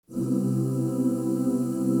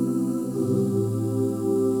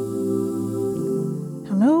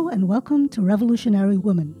welcome to Revolutionary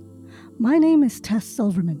Woman. My name is Tess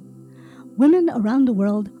Silverman. Women around the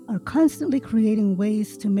world are constantly creating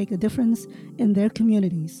ways to make a difference in their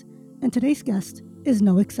communities, and today's guest is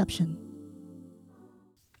no exception.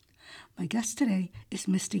 My guest today is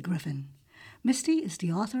Misty Griffin. Misty is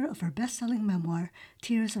the author of her best-selling memoir,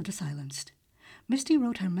 Tears of the Silenced. Misty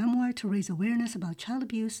wrote her memoir to raise awareness about child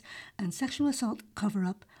abuse and sexual assault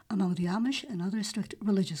cover-up among the Amish and other strict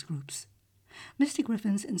religious groups. Misty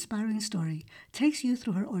Griffin's inspiring story takes you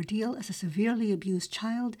through her ordeal as a severely abused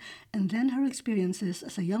child and then her experiences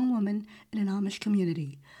as a young woman in an Amish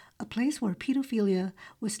community, a place where pedophilia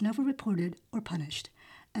was never reported or punished,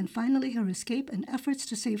 and finally her escape and efforts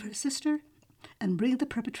to save her sister and bring the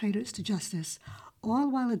perpetrators to justice,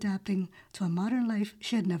 all while adapting to a modern life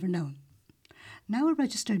she had never known. Now a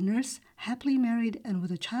registered nurse, happily married and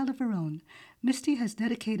with a child of her own, Misty has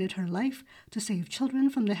dedicated her life to save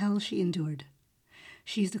children from the hell she endured.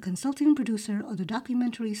 She's the consulting producer of the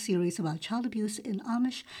documentary series about child abuse in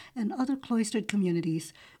Amish and other cloistered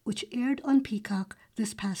communities, which aired on Peacock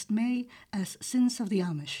this past May as Sins of the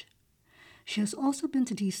Amish. She has also been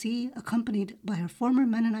to D.C., accompanied by her former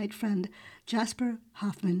Mennonite friend Jasper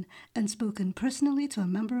Hoffman, and spoken personally to a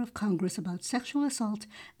member of Congress about sexual assault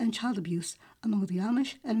and child abuse among the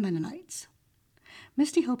Amish and Mennonites.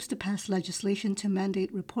 Misty hopes to pass legislation to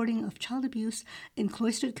mandate reporting of child abuse in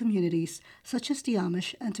cloistered communities, such as the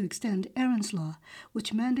Amish, and to extend Erin's law,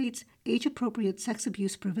 which mandates age-appropriate sex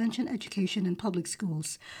abuse prevention education in public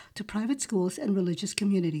schools, to private schools and religious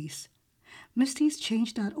communities. Misty's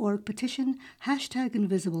Change.org petition,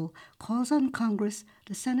 #Invisible, calls on Congress,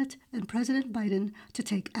 the Senate, and President Biden to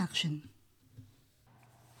take action.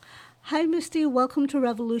 Hi, Misty. Welcome to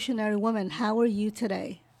Revolutionary Woman. How are you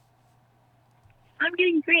today? I'm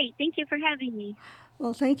doing great. Thank you for having me.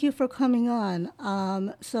 Well, thank you for coming on.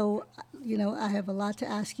 I have a lot to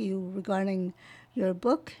ask you regarding your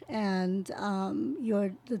book and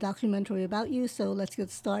the documentary about you, so let's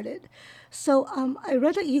get started. So I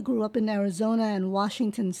read that you grew up in Arizona and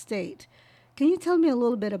Washington State. Can you tell me a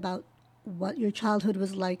little bit about what your childhood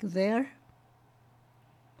was like there?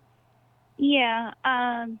 Yeah,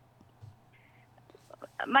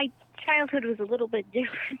 my childhood was a little bit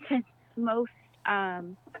different than most.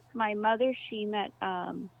 My mother, she met,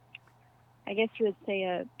 I guess you would say,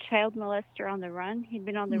 a child molester on the run. He'd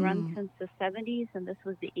been on the run since the 70s, and this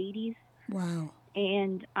was the 80s. Wow.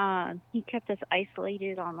 And he kept us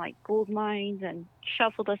isolated on, like, gold mines and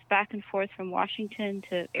shuffled us back and forth from Washington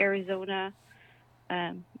to Arizona,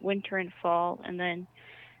 winter and fall. And then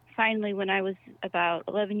finally, when I was about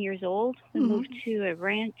 11 years old, we moved to a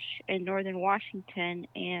ranch in northern Washington,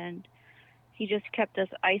 and he just kept us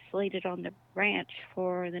isolated on the ranch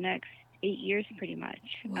for the next 8 years, pretty much.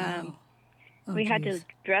 Wow. We had to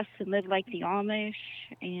dress and live like the Amish,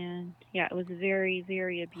 and yeah, it was a very,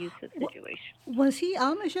 very abusive situation. Was he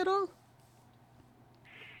Amish at all?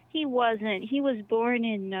 He wasn't. He was born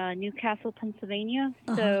in Newcastle, Pennsylvania.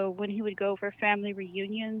 So when he would go for family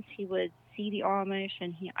reunions, he would see the Amish,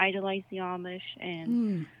 and he idolized the Amish,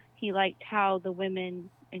 and he liked how the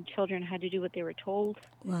women and children had to do what they were told.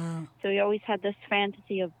 Wow. So he always had this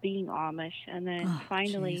fantasy of being Amish. And then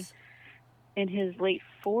finally, in his late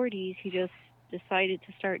 40s, he just decided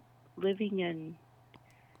to start living and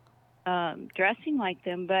dressing like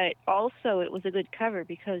them. But also it was a good cover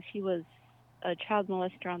because he was a child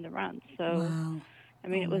molester on the run. So, wow.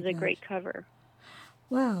 It was a great cover.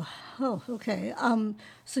 Wow. Oh, okay.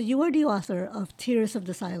 So you are the author of Tears of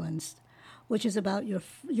the Silenced, which is about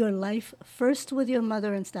your life first with your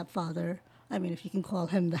mother and stepfather. I mean, if you can call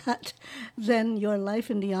him that. Then your life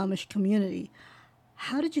in the Amish community.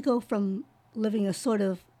 How did you go from living a sort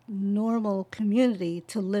of normal community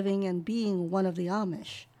to living and being one of the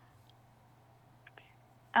Amish?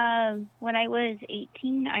 When I was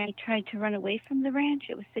 18, I tried to run away from the ranch.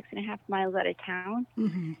 It was 6.5 miles out of town.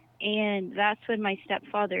 And that's when my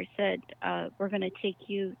stepfather said, we're going to take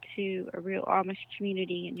you to a real Amish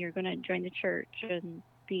community, and you're going to join the church and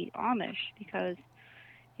be Amish, because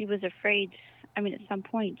he was afraid. At some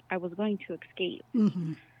point, I was going to escape.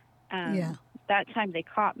 That time they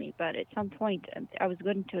caught me, but at some point I was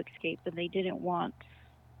going to escape, and they didn't want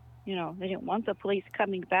the police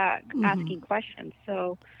coming back asking questions.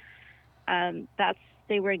 So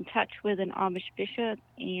they were in touch with an Amish bishop,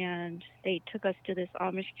 and they took us to this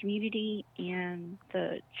Amish community, and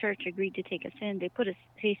the church agreed to take us in.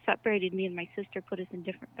 They separated me and my sister, put us in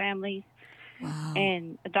different families,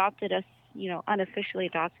 and adopted us, unofficially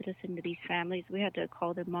adopted us into these families. We had to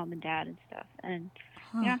call them mom and dad and stuff. And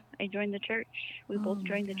I joined the church. We both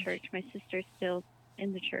joined the church. My sister's still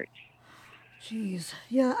in the church. Jeez.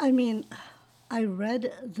 Yeah, I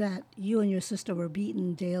read that you and your sister were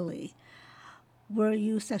beaten daily. Were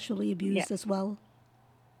you sexually Yes. abused as well?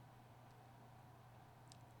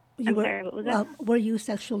 You I'm were. sorry, what was that? Were you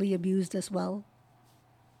sexually abused as well?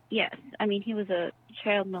 Yes. I mean, he was a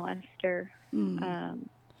child molester. Mm. Um,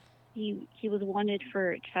 he was wanted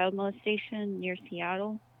for child molestation near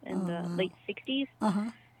Seattle in Oh the wow. late 60s,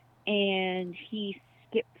 Uh-huh. and he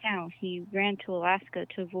skipped town. He ran to Alaska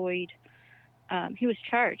to avoid. He was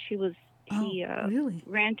charged. Oh, He really?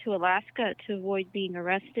 ran to Alaska to avoid being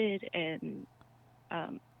arrested and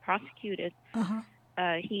prosecuted. Uh-huh.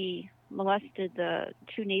 He molested the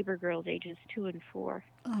two neighbor girls, ages 2 and 4.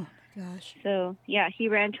 Oh my gosh. So yeah, he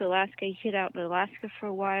ran to Alaska. He hid out in Alaska for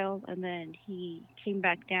a while, and then he came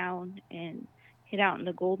back down and hid out in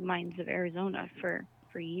the gold mines of Arizona for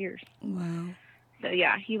years. Wow. So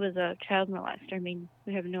yeah, he was a child molester. I mean,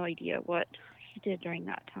 we have no idea what he did during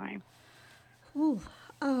that time. Ooh.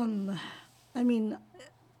 Um I mean,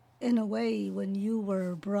 in a way, when you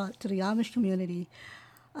were brought to the Amish community,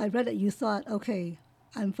 I read that you thought, okay,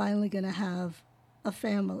 I'm finally going to have a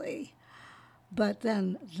family. But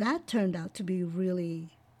then that turned out to be really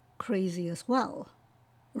crazy as well,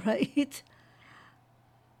 right?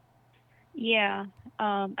 Yeah,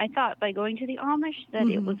 I thought by going to the Amish that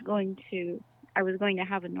Mm-hmm. I was going to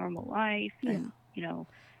have a normal life Yeah. and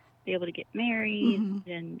be able to get married Mm-hmm.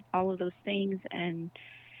 and all of those things, and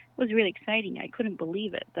it was really exciting. I couldn't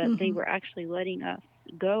believe it that they Mm-hmm. were actually letting us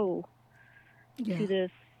go Yeah. to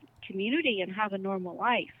this community and have a normal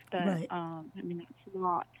life. But Right. I mean, that's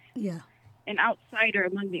not Yeah. an outsider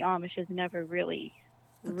among the Amish is never really,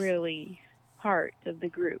 That's, really part of the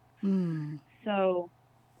group. mm, So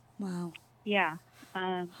wow. yeah,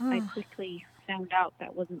 I Huh. quickly found out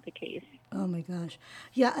that wasn't the case. Oh my gosh.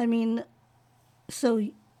 Yeah, I mean, so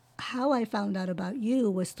how I found out about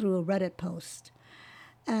you was through a Reddit post.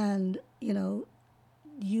 And,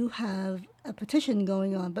 you have a petition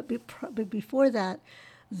going on. But before that,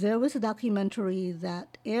 there was a documentary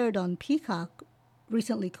that aired on Peacock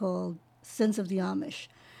recently called Sins of the Amish.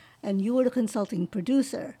 And you were the consulting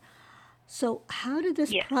producer. So, how did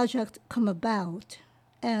this Yes. project come about?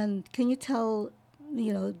 And can you tell,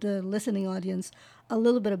 the listening audience a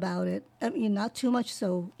little bit about it? I mean, not too much,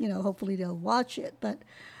 so hopefully they'll watch it. But,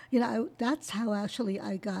 that's how actually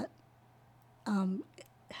I got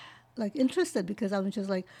like interested because I was just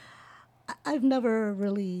like, I've never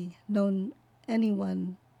really known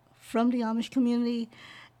anyone from the Amish community,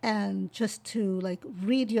 and just to like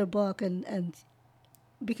read your book and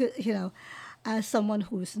because as someone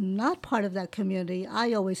who's not part of that community,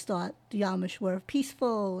 I always thought the Amish were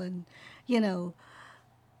peaceful and you know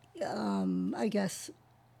I guess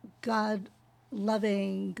God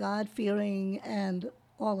loving, God fearing, and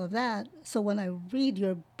all of that. So when I read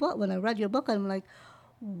your book, I'm like,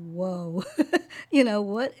 whoa,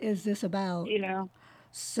 what is this about? You know,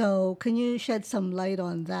 So, can you shed some light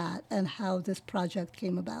on that and how this project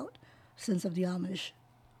came about, Sins of the Amish?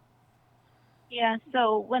 yeah.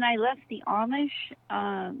 So when I left the Amish,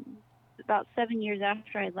 about 7 years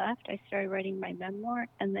after I left, I started writing my memoir,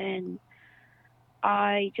 and then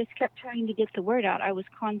I just kept trying to get the word out. I was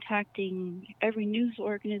contacting every news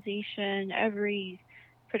organization, every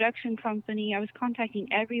production company. I was contacting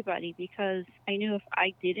everybody because I knew if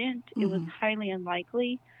I didn't, it was Mm-hmm. highly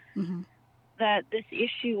unlikely Mm-hmm. that this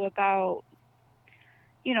issue about,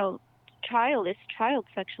 you know, child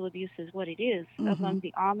sexual abuse is what it is Mm-hmm. among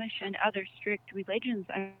the Amish and other strict religions.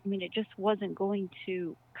 I mean, it just wasn't going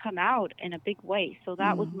to come out in a big way. So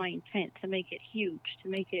that was Mm-hmm. my intent, to make it huge, to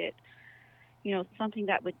make it something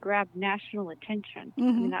that would grab national attention. I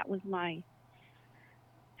mean, Mm-hmm. that was my,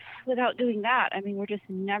 without doing that, I mean, we're just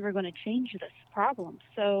never going to change this problem.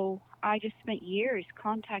 So I just spent years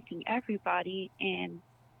contacting everybody, and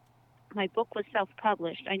my book was self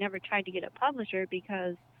published. I never tried to get a publisher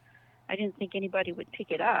because I didn't think anybody would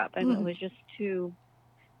pick it up. I mean, it Mm-hmm. was just too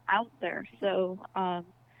out there. So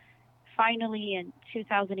finally in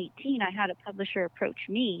 2018, I had a publisher approach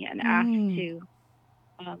me and ask Mm-hmm. to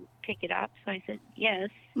pick it up. So I said yes.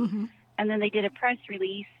 Mm-hmm. And then they did a press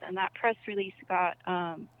release, and that press release got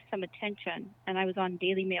some attention, and I was on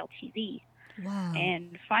Daily Mail TV. Wow.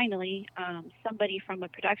 And finally, somebody from a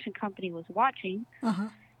production company was watching Uh-huh.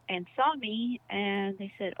 and saw me, and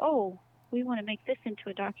they said, "Oh, we want to make this into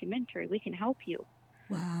a documentary. We can help you."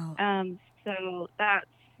 Wow. So that's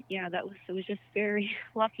yeah, it was just very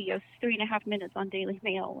lucky. It was 3.5 minutes on Daily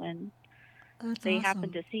Mail, and That's they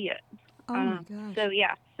happened awesome. to see it. Oh my gosh. So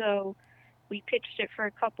yeah, so we pitched it for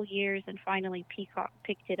a couple years, and finally Peacock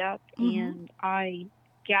picked it up, Mm-hmm. and I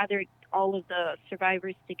gathered all of the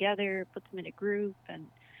survivors together, put them in a group, and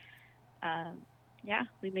um, yeah,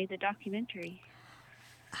 we made the documentary.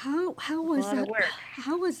 How It was a was lot of that? work.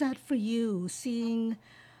 How was that for you? Seeing,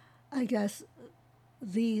 I guess,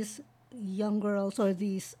 these young girls or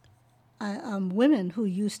these women who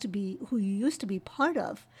you used to be part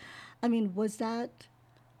of. I mean, was that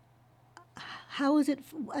how is it?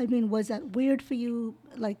 I mean, was that weird for you,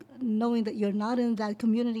 like knowing that you're not in that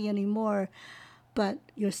community anymore, but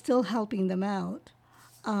you're still helping them out?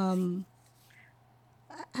 Um,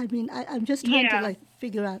 I mean, I'm just trying to Yeah, like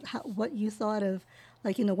figure out what you thought of,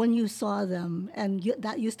 like when you saw them, and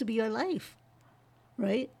that used to be your life,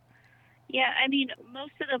 right? yeah. I mean,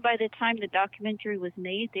 most of them by the time the documentary was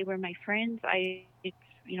made, they were my friends. I,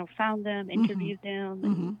 found them, interviewed Mm-hmm. them,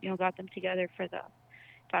 and Mm-hmm. got them together for the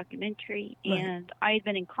documentary. Right. And I had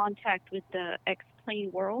been in contact with the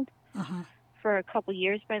ex-Plain World Uh huh. for a couple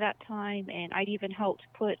years by that time, and I'd even helped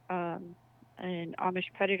put an Amish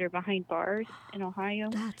predator behind bars in Ohio.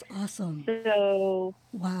 That's awesome. So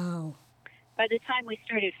Wow. by the time we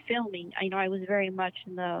started filming, I was very much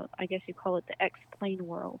in the, I guess you call it the ex-Plain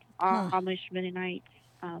world, Huh. Amish, Mennonites,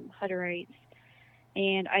 Hutterites,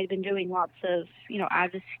 and I'd been doing lots of,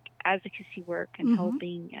 advocacy work and Mm-hmm.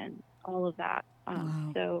 helping and all of that.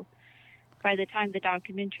 Wow. So by the time the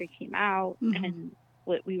documentary came out Mm-hmm. and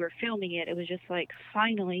what we were filming it, it was just like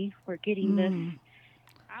finally we're getting this Mm.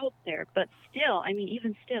 out there. But still, I mean,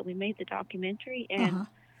 even still, we made the documentary, and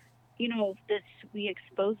Uh-huh. this we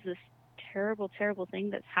expose this terrible, terrible thing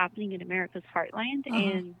that's happening in America's heartland. Uh-huh.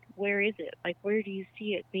 And where is it? Like, where do you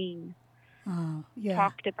see it being Yeah.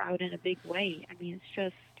 talked about in a big way? I mean, it's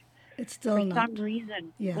just It's for still some not.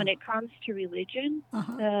 reason Yeah. when it comes to religion,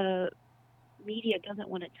 Uh-huh. the media doesn't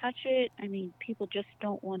want to touch it. I mean, people just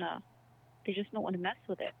don't want to. They just don't want to mess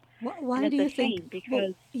with it, and Why it's do a you think? shame Well,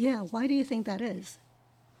 because yeah. Why do you think that is?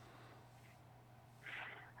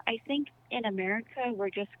 I think in America, we're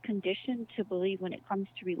just conditioned to believe when it comes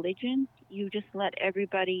to religion, you just let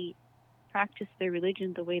everybody practice their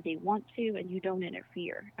religion the way they want to and you don't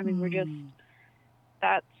interfere. I mean, Hmm.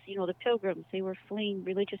 that's, the pilgrims, they were fleeing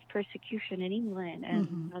religious persecution in England and,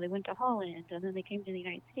 Mm-hmm. they went to Holland and then they came to the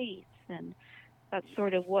United States. And that's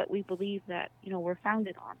sort of what we believe that, we're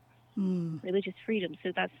founded on Mm. religious freedom.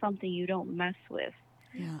 So that's something you don't mess with.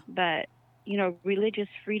 Yeah. But, religious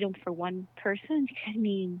freedom for one person can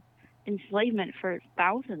mean enslavement for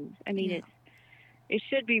thousands. I mean, Yeah. it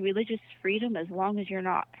should be religious freedom as long as you're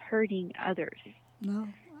not hurting others No.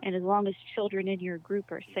 and as long as children in your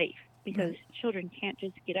group are safe because Right. children can't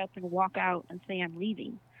just get up and walk out and say I'm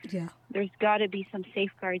leaving. Yeah. There's got to be some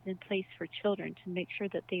safeguards in place for children to make sure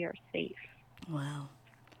that they are safe. Wow.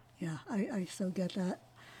 Yeah. I so get that.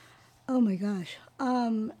 Oh my gosh.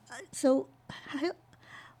 So, I,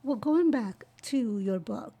 well, going back to your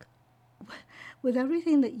book, with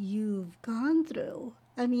everything that you've gone through,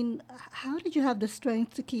 I mean, how did you have the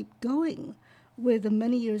strength to keep going with the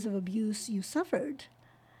many years of abuse you suffered?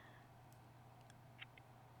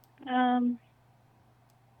 um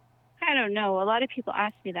I don't know, a lot of people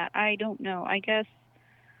ask me that. I don't know. I guess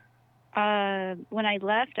when I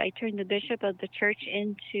left, I turned the bishop of the church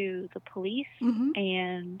into the police, Mm-hmm.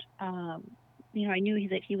 and I knew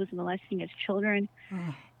that he was molesting his children,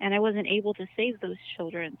 Oh. and I wasn't able to save those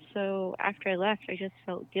children. So after I left, I just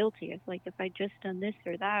felt guilty. It's like if I'd just done this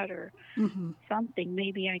or that or Mm-hmm. something,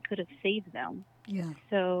 maybe I could have saved them. Yeah.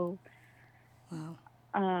 So, Wow.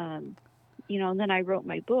 um, and then I wrote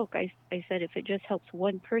my book. I said if it just helps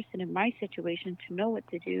one person in my situation to know what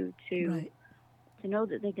to do, Right. to know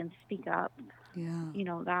that they can speak up, Yeah.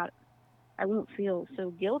 that I won't feel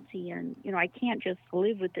so guilty. And, I can't just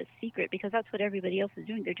live with this secret because that's what everybody else is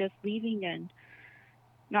doing. They're just leaving and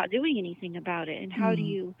not doing anything about it. And how do Mm.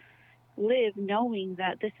 you live knowing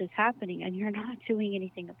that this is happening and you're not doing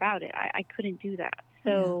anything about it? I couldn't do that. Yeah.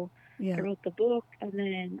 So I Yeah. wrote the book and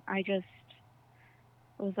then I just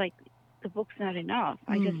was like, the book's not enough.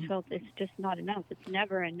 I just Mm. felt it's just not enough. It's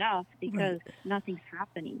never enough Right. because nothing's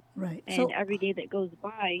happening. Right. And So, every day that goes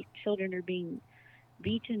by, children are being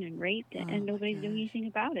beaten and raped, oh and my nobody's doing gosh. anything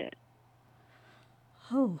about it.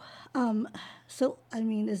 Oh, so I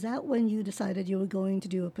mean, is that when you decided you were going to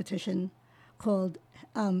do a petition called,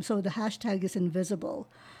 so the hashtag is invisible.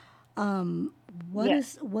 Um,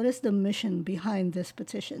 Yes. what is the mission behind this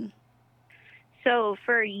petition? So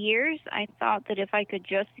for years, I thought that if I could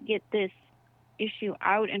just get this issue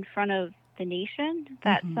out in front of the nation,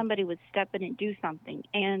 that Mm-hmm. somebody would step in and do something.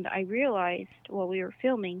 And I realized while we were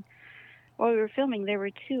filming, there were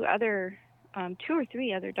two or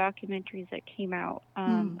three other documentaries that came out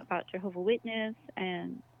Mm. about Jehovah Witness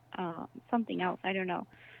and something else. I don't know.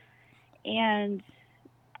 And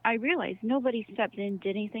I realized nobody stepped in,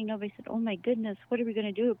 did anything. Nobody said, "Oh my goodness, what are we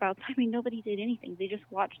going to do about that?" I mean, nobody did anything. They just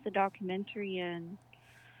watched the documentary, and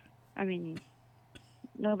I mean,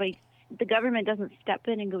 nobody. The government doesn't step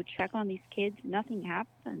in and go check on these kids. Nothing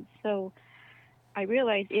happens. So I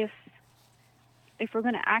realized if we're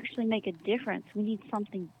going to actually make a difference, we need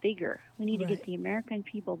something bigger. We need to get the American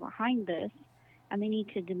people behind this, and they need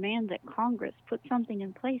to demand that Congress put something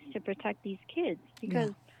in place to protect these kids,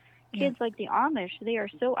 because kids like the Amish, they are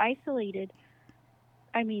so isolated.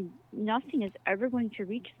 I mean, nothing is ever going to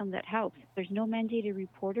reach them that helps. There's no mandated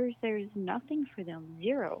reporters. There's nothing for them.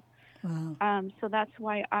 Zero. Wow. So that's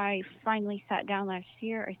why I finally sat down last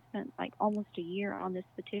year. I spent like almost a year on this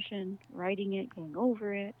petition, writing it, going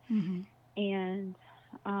over it. Mm-hmm. And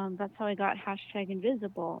that's how I got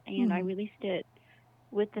 #Invisible. And I released it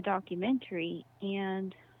with the documentary.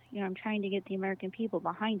 And, I'm trying to get the American people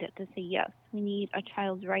behind it to say, yes, we need a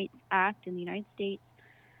Child's Rights Act in the United States.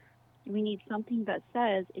 We need something that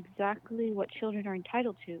says exactly what children are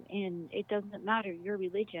entitled to. And it doesn't matter your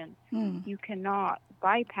religion. You cannot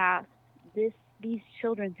bypass these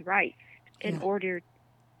children's rights in order,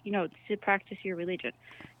 to practice your religion.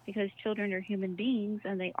 Because children are human beings,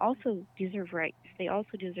 and they also deserve rights. They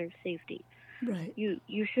also deserve safety. Right.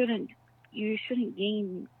 You shouldn't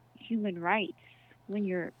gain human rights when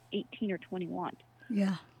you're 18 or 21.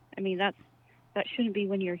 Yeah. I mean, that shouldn't be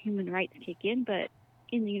when your human rights kick in, but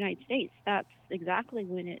in the United States, that's exactly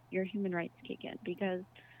when your human rights kick in, because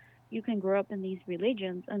you can grow up in these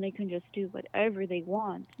religions and they can just do whatever they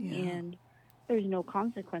want, and there's no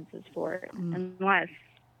consequences for it unless,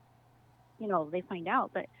 they find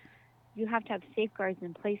out. But you have to have safeguards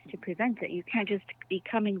in place to prevent it. You can't just be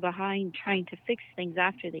coming behind trying to fix things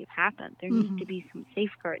after they've happened. There needs to be some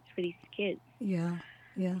safeguards for these kids. Yeah.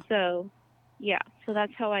 Yeah. So, so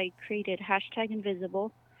that's how I created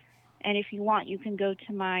 #Invisible. And if you want, you can go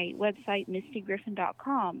to my website,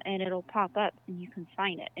 mistygriffin.com, and it'll pop up, and you can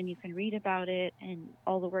sign it, and you can read about it and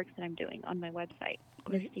all the work that I'm doing on my website,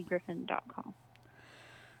 mistygriffin.com.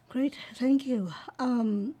 Great, thank you.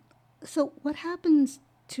 So what happens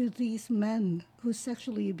to these men who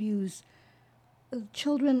sexually abuse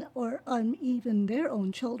children or even their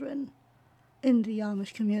own children in the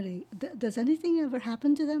Amish community? Does anything ever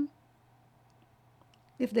happen to them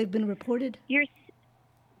if they've been reported? You're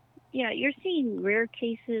seeing rare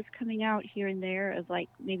cases coming out here and there of like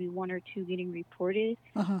maybe one or two getting reported,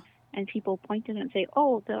 and people point to them and say,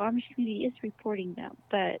 "Oh, the Amish community is reporting them,"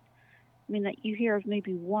 but I mean, that you hear of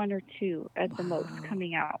maybe one or two at the most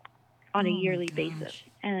coming out on a yearly basis.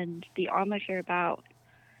 And the Amish are about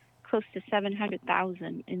close to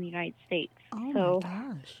 700,000 in the United States. Oh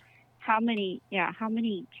my gosh. How many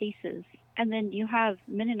cases? And then you have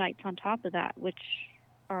Mennonites on top of that, which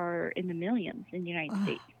are in the millions in the United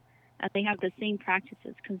States. And they have the same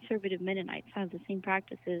practices. Conservative Mennonites have the same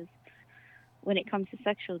practices when it comes to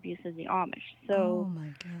sexual abuse as the Amish. So, oh my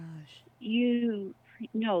gosh.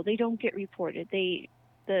 No, they don't get reported.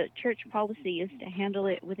 The church policy is to handle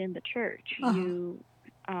it within the church. You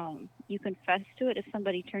confess to it if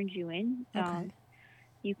somebody turns you in.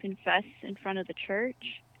 You confess in front of the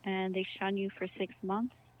church, and they shun you for 6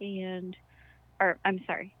 months, they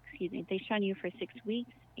shun you for 6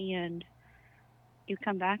 weeks, and you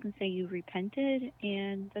come back and say you've repented,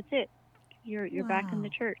 and that's it. You're back in the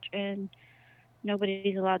church, and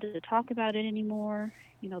nobody's allowed to talk about it anymore.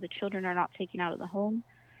 The children are not taken out of the home.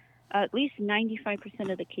 At least 95%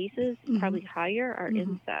 of the cases, probably higher, are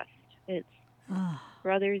incest. It's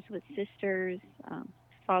brothers with sisters,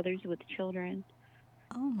 fathers with children.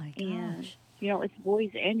 Oh my gosh. And, it's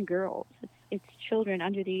boys and girls. It's children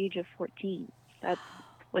under the age of 14. That's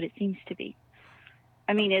what it seems to be.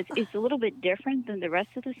 I mean, it's a little bit different than the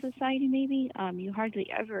rest of the society, maybe. I've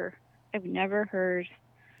never heard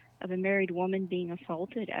of a married woman being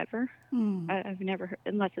assaulted ever. I've never heard,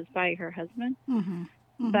 unless it's by her husband.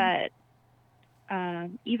 But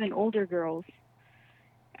even older girls,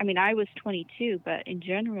 I mean, I was 22, but in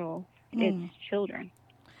general, it's children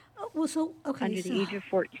under the age of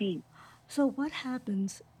 14. So what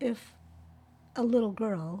happens if a little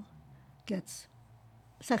girl gets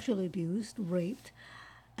sexually abused, raped,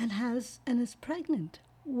 and is pregnant?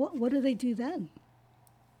 What do they do then?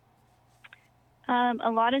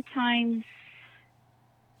 A lot of times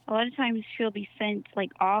she'll be sent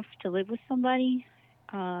off to live with somebody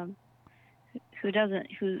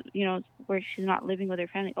where she's not living with her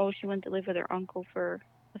family. Oh, she went to live with her uncle for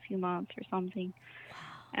a few months or something.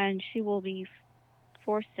 And she will be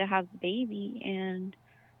forced to have the baby, and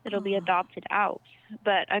it'll be adopted out.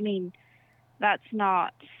 But I mean, that's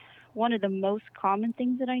not one of the most common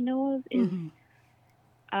things that I know of is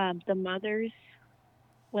the mothers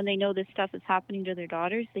when they know this stuff is happening to their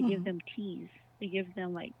daughters, they give them teas. They give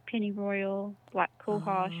them like pennyroyal, black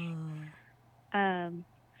cohosh,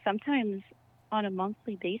 sometimes on a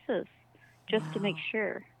monthly basis, just to make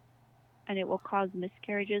sure. And it will cause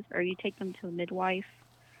miscarriages. Or you take them to a midwife,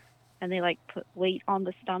 and they like put weight on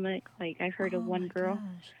the stomach. Like I heard of one girl,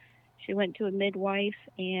 she went to a midwife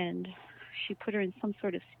and she put her in some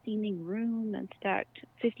sort of steaming room and stacked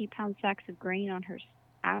 50-pound sacks of grain on her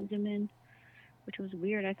abdomen, which was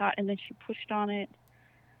weird, I thought. And then she pushed on it.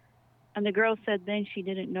 And the girl said then she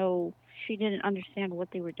didn't understand what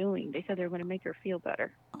they were doing. They said they were going to make her feel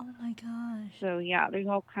better. Oh my gosh. So yeah, there's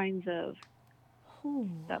all kinds of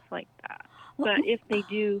stuff like that. Well, but if they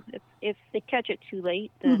do, if they catch it too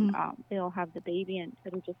late, then they'll have the baby and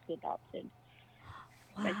it'll just be adopted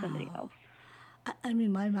by somebody else. I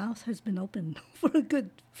mean, my mouth has been open for a good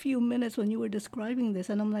few minutes when you were describing this,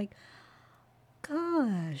 and I'm like,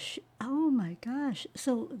 gosh, oh my gosh.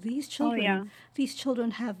 So these children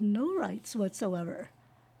have no rights whatsoever.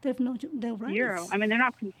 They have no rights. Zero. I mean, they're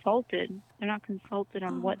not consulted. They're not consulted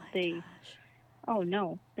on what they. Gosh. Oh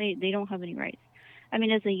no, they don't have any rights. I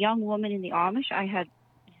mean, as a young woman in the Amish, I had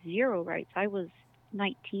zero rights. I was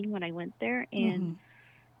 19 when I went there, and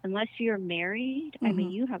unless you're married, I mean,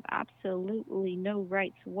 you have absolutely no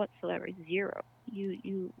rights whatsoever. Zero.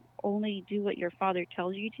 You only do what your father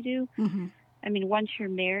tells you to do. I mean, once you're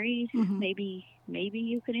married, maybe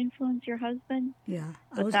you could influence your husband. Yeah,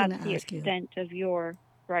 but that's the extent of your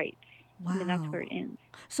rights. Wow. I mean, that's where it ends.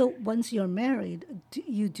 So once you're married,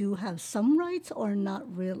 you do have some rights or not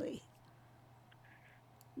really?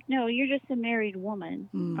 No, you're just a married woman,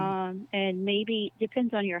 and maybe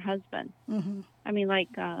depends on your husband. I mean, like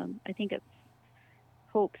I think it's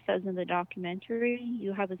Hope says in the documentary,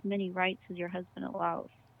 you have as many rights as your husband allows.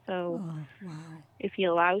 So if he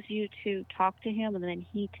allows you to talk to him, and then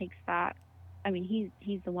he takes that, I mean,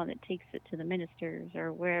 he's the one that takes it to the ministers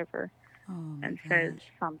or wherever and says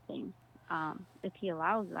something. If he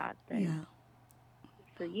allows that, then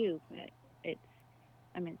for you, it's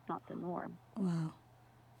not the norm. Wow.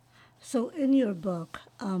 So in your book,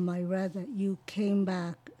 I read that you came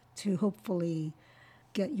back to hopefully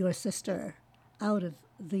get your sister out of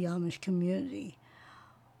the Amish community.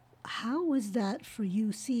 How was that for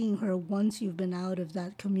you, seeing her once you've been out of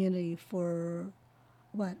that community for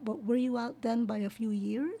what were you out then by a few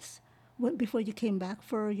years? Before you came back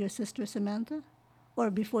for your sister Samantha? Or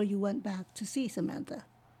before you went back to see Samantha?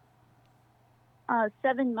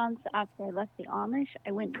 7 months after I left the Amish,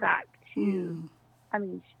 I went back to, I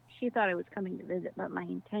mean, she thought I was coming to visit, but my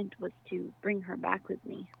intent was to bring her back with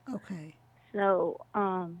me. Okay. So,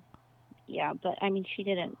 yeah, but I mean, she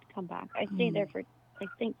didn't come back. I stayed there for, I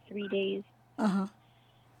think, 3 days.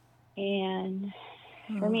 And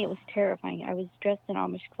for me, it was terrifying. I was dressed in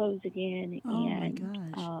Amish clothes again. Oh and, my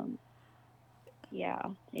gosh. Yeah,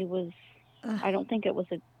 it was, I don't think it was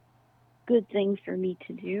a good thing for me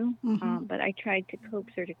to do. But I tried to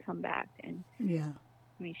coax her to come back. And,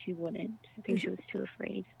 I mean, she wouldn't. I think she was too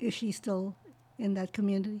afraid. Is she still in that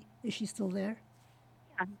community? Is she still there?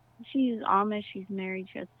 Yeah. She's Amish. She's married.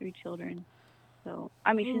 She has 3 children. So,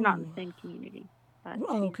 I mean, she's not in the same community. But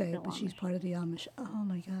okay, but she's part of the Amish. Oh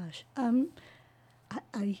my gosh.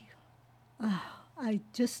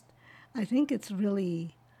 I think it's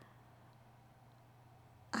really,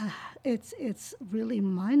 it's really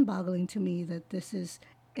mind-boggling to me that this is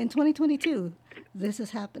in 2022. This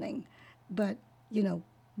is happening, but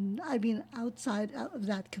I mean, outside of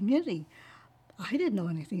that community, I didn't know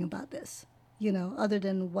anything about this. Other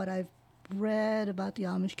than what I've read about the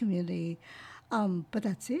Amish community. But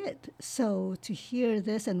that's it. So to hear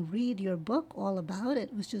this and read your book all about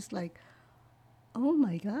it was just like, oh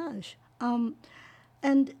my gosh.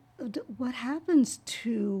 And what happens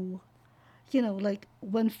to, like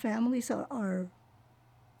when families are,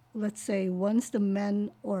 let's say, once the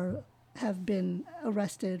men have been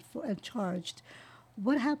arrested and charged,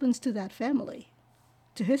 what happens to that family,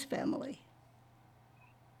 to his family?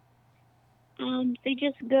 They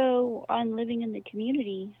just go on living in the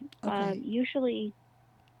community. Okay. Usually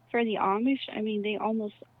for the Amish, I mean, they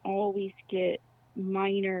almost always get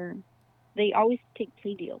they always take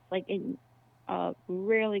plea deals. Like it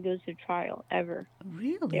rarely goes to trial, ever.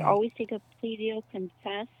 Really? They always take a plea deal,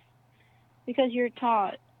 confess, because you're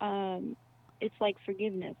taught, it's like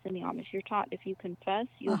forgiveness in the Amish. You're taught if you confess,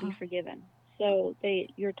 you'll be forgiven. So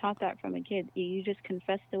you're taught that from a kid. You just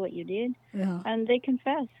confess to what you did, and they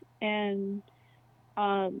confess. And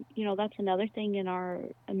that's another thing in our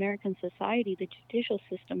American society. The judicial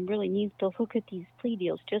system really needs to look at these plea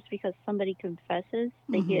deals. Just because somebody confesses,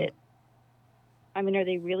 they get. I mean, are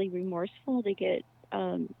they really remorseful? They get.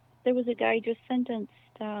 There was a guy just sentenced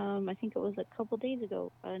I think it was a couple days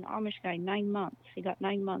ago, an Amish guy, 9 months. He got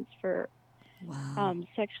 9 months for Wow.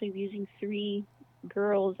 sexually abusing 3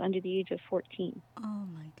 girls under the age of 14. Oh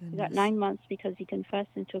my He got goodness. 9 months because he confessed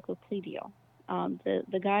and took a plea deal.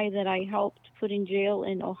 The guy that I helped put in jail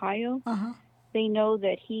in Ohio, Uh-huh. they know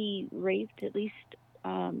that he raped at least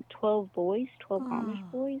 12 boys, 12 Amish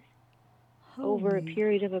Oh, boys, over a holy.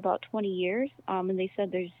 period of about 20 years. And they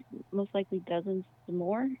said there's most likely dozens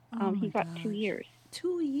more. Oh He my got two gosh. years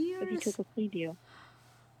Two because he years? took a plea deal.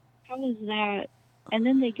 How is that? And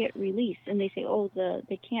then they get released and they say, oh,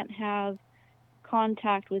 they can't have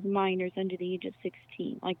contact with minors under the age of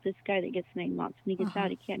 16. Like this guy that gets 9 months. When he gets Uh-huh.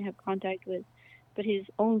 out, he can't have contact with, but his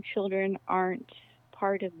own children aren't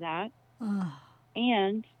part of that. Uh,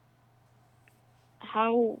 And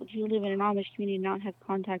how do you live in an Amish community and not have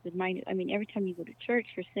contact with minors? I mean, every time you go to church,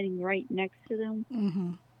 you're sitting right next to them.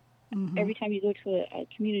 mm-hmm. Mm-hmm. Every time you go to a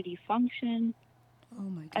community function, Oh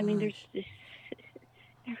my I mean, there's gosh. this.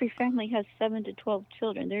 Every family has 7 to 12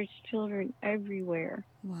 children. There's children everywhere.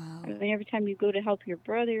 I Wow. mean, every time you go to help your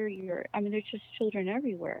brother, I mean, there's just children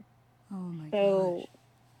everywhere. Oh my So, gosh.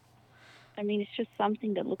 I mean, it's just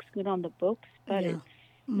something that looks good on the books, but Yeah. it's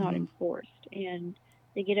not Mm-hmm. enforced. And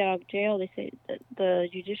they get out of jail. They say that the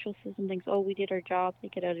judicial system thinks, "Oh, we did our job." They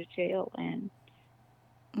get out of jail, Mm.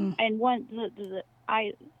 and one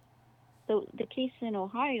the case in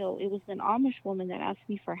Ohio, it was an Amish woman that asked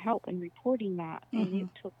me for help in reporting that, and Mm-hmm. it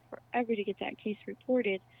took forever to get that case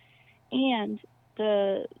reported. And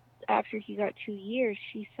the after he got 2 years,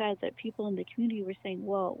 she said that people in the community were saying,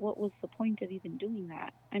 "Well, what was the point of even doing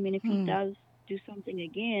that? I mean, if he Mm. does do something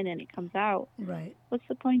again and it comes out, Right. what's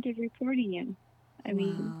the point of reporting him? I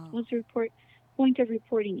mean, Wow. what's the point of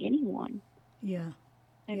reporting anyone? Yeah.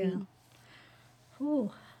 I Yeah. mean,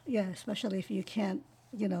 Oh, yeah, especially if you can't,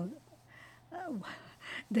 you know,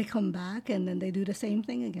 they come back and then they do the same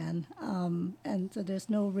thing again. And so there's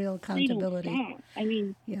no real they don't accountability. stop. I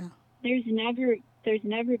mean, Yeah. there's never there's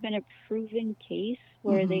never been a proven case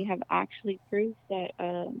where Mm-hmm. they have actually proved that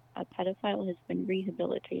a pedophile has been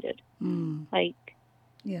rehabilitated. Mm. Like,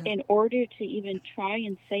 Yeah. in order to even try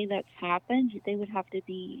and say that's happened, they would have to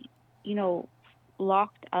be, you know,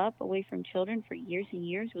 locked up away from children for years and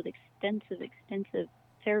years with extensive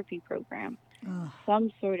therapy program, Oh,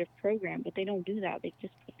 some sort of program. But they don't do that. They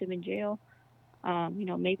just put them in jail.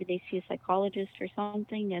 Maybe they see a psychologist or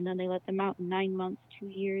something, and then they let them out in 9 months, 2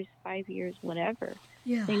 years, 5 years, whatever.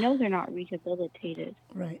 yeah. They know they're not rehabilitated.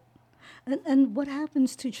 Right. And what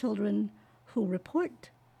happens to children who report,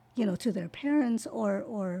 to their parents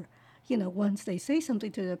or once they say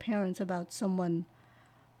something to their parents about someone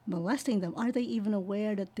molesting them, are they even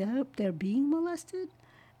aware that they're being molested?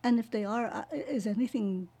 And if they are, is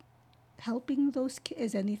anything helping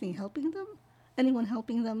is anything helping them? Anyone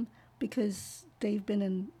helping them because they've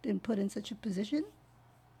been put in such a position?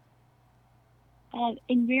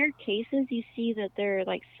 In rare cases, you see that they're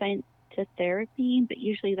like sent to therapy, but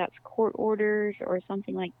usually that's court orders or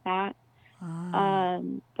something like that. Ah.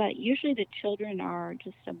 But usually the children are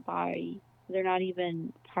just they're not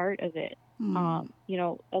even part of it. Mm.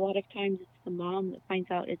 A lot of times it's the mom that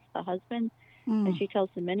finds out it's the husband, and Mm. she tells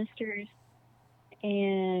the ministers,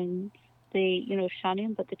 and they, shun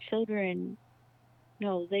him. But the children,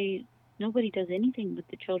 no, nobody does anything with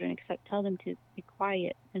the children except tell them to be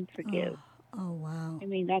quiet and Oh. forgive. Oh wow. I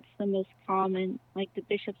mean, that's the most common. Like the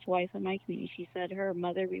bishop's wife in my community, she said her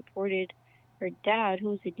mother reported her dad, who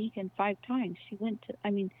was a deacon, 5 times. She went to, I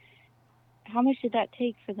mean, how much did that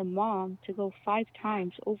take for the mom to go 5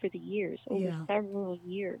 times over the years, over Yeah. several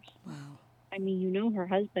years? Wow. I mean, her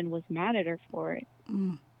husband was mad at her for it.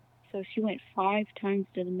 Mm. So she went 5 times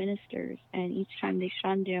to the ministers, and each time they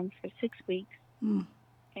shunned him for 6 weeks. Mm.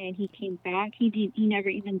 And he came back. He never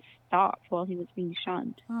even stopped while he was being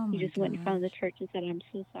shunned. Oh He my just went in front of the gosh. church and said, "I'm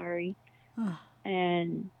so sorry." Ah.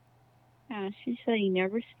 And yeah, she said he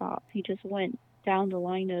never stopped. He just went down the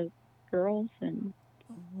line of girls, and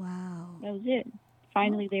Wow. that was it. Oh.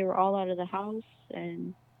 Finally, they were all out of the house,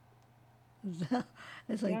 and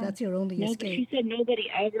It's like yeah, that's your only no. But escape. she said nobody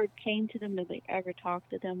ever came to them. Nobody ever talked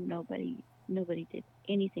to them. Nobody did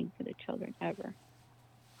anything for the children ever.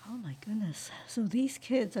 Oh my goodness. So these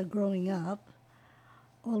kids are growing up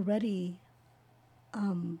already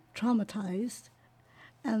traumatized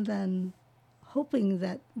and then hoping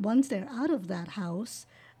that once they're out of that house,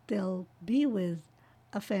 they'll be with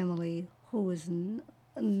a family who is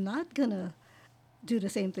not going to do the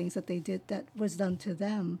same things that they did that was done to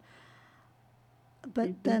them. But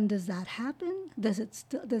Hmm. then does that happen? Does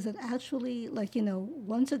it actually, like,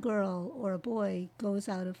 once a girl or a boy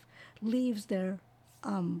leaves their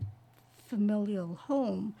familial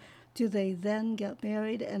home, do they then get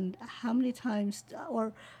married? And how many times,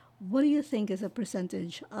 or what do you think is a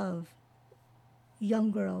percentage of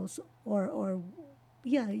young girls or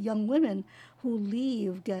yeah, young women who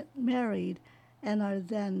leave, get married, and are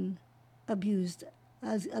then abused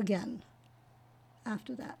as again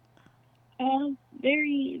after that?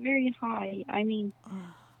 Very, very high. I mean,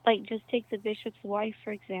 like just take the bishop's wife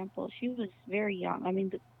for example. She was very young. I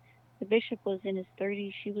mean, the bishop was in his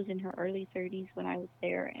 30s. She was in her early 30s when I was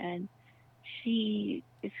there, and she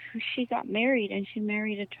she got married and she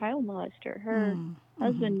married a child molester. Her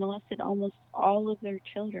husband molested almost all of their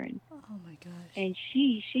children, Oh my gosh. and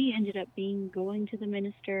she ended up being going to the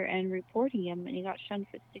minister and reporting him, and he got shunned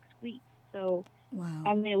for 6 weeks. So Wow.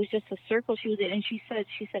 I mean, it was just a circle she was in, and she said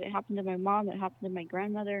it happened to my mom, it happened to my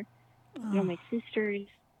grandmother, Oh, my sisters.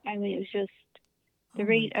 I mean, it was just the oh my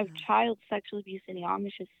rate of God. child sexual abuse in the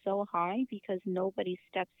Amish is so high because nobody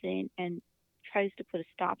steps in and tries to put a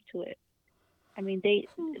stop to it. I mean, the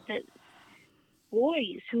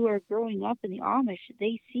boys who are growing up in the Amish,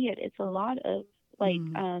 they see it. It's a lot of like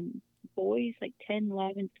boys like 10,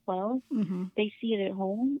 11, 12. They see it at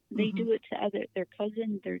home. They do it to other their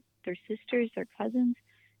cousins, their sisters, their cousins.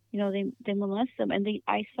 They molest them, and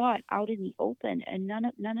I saw it out in the open, and none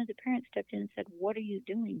of the parents stepped in and said, "What are you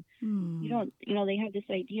doing?" You don't, they have this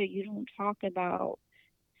idea. You don't talk about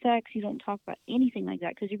sex. You don't talk about anything like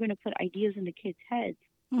that because you're going to put ideas into kids' heads.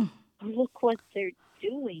 Look what they're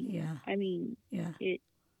doing. Yeah. I mean, Yeah. it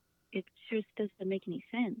just doesn't make any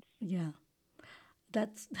sense. Yeah.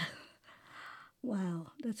 That's wow.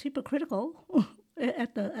 That's hypocritical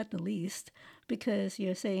at the least, because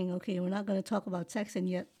you're saying, okay, we're not going to talk about sex, and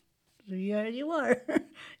yet here you are.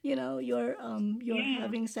 You're Yeah,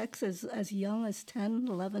 having sex as young as 10,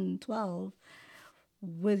 11, 12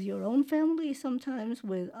 with your own family, sometimes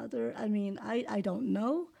with other. I mean, I don't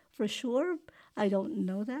know for sure. I don't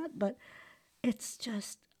know that, but it's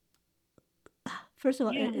just, first of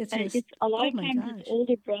all, yeah. it's And just, it's a lot oh of my times it's gosh.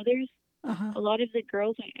 older brothers. Uh-huh. A lot of the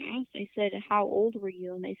girls I asked, I said, "How old were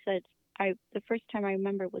you?" And they said, "I the first time I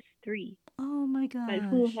remember was 3." Oh my But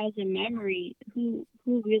who gosh. has a memory? Who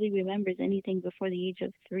really remembers anything before the age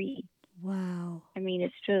of 3? Wow. I mean,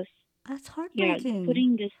 it's just That's yeah. heartbreaking.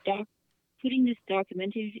 Putting this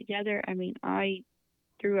documentary together. I mean, I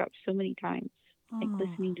threw up so many times, like Oh,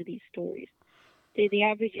 listening to these stories. The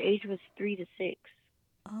average age was 3 to 6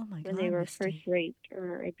 oh my when they God, were first Misty. raped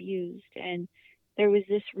or abused, and there was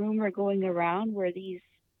this rumor going around where these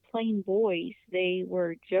plain boys they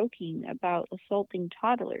were joking about assaulting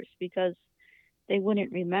toddlers because they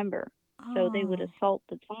wouldn't remember. So they would Oh, assault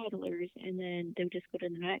the toddlers and then they would just go to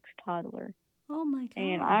the next toddler. oh my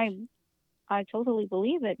And gosh. I totally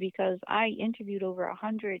believe it because I interviewed over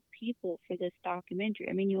 100 people for this documentary.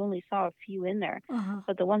 I mean, you only saw a few in there, Uh-huh.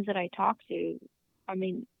 but the ones that I talked to, I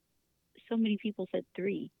mean, so many people said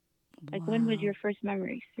 3. Like, when was your Wow. first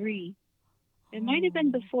memory? 3. It might have been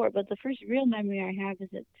Oh, before, but the first real memory I have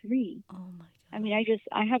is at 3. oh my I mean, gosh.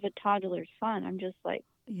 I have a toddler son. I'm just like,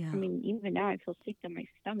 I Yeah. mean, even now I feel sick to my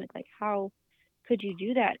stomach. Like, how could you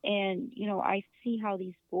do that? And, I see how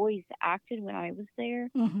these boys acted when I was there.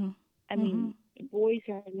 Mm-hmm. I Mm-hmm. mean, boys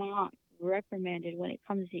are not reprimanded when it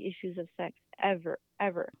comes to issues of sex ever,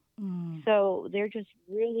 ever. Mm. So they're just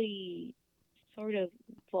really sort of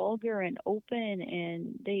vulgar and open,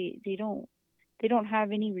 and they don't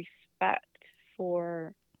have any respect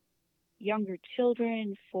for younger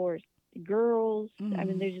children, for girls. I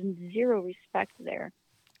mean, Mm. there's zero respect there.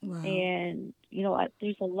 Wow. And,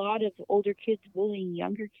 there's a lot of older kids bullying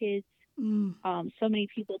younger kids. Mm. So many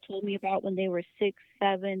people told me about when they were 6,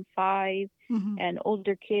 7, 5, Mm-hmm. and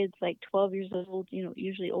older kids like 12 years old,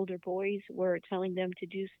 usually older boys were telling them to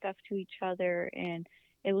do stuff to each other. And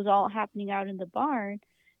it was all happening out in the barn.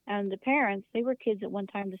 And the parents, they were kids at one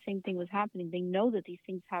time, the same thing was happening. They know that these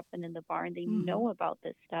things happen in the barn, they Mm-hmm. know about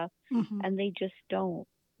this stuff, Mm-hmm. and they just don't.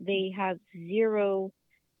 They have zero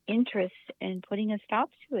interest in putting a stop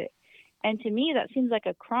to it. And to me, that seems like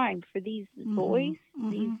a crime for these Mm-hmm. boys,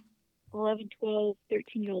 these Mm-hmm. 11, 12,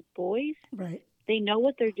 13-year-old boys. Right. They know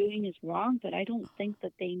what they're doing is wrong, but I don't think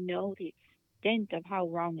that they know the extent of how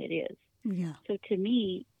wrong it is. Yeah. So to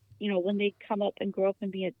me, when they come up and grow up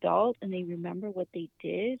and be adult and they remember what they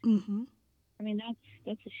did, Mm-hmm. I mean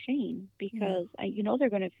that's a shame Yeah. because they're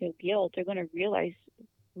going to feel guilt. They're going to realize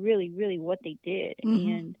really, really what they did, Mm-hmm.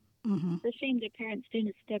 and Mm-hmm. it's a shame the parents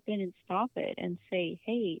didn't step in and stop it and say,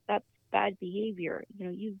 "Hey, that's bad behavior.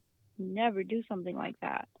 You never do something like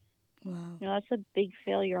that." Wow. That's a big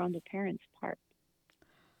failure on the parents' part.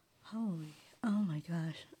 Holy. Oh my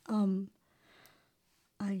gosh.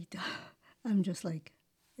 I, I'm just like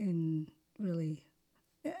in really.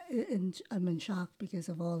 and I'm in shock because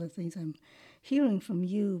of all the things I'm hearing from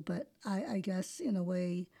you. But I guess in a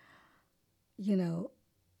way, you know,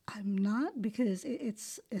 I'm not, because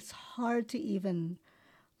it's hard to even,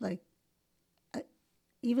 like,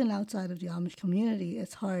 even outside of the Amish community,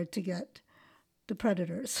 it's hard to get the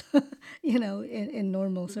predators, in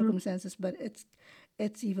normal Hmm. circumstances. But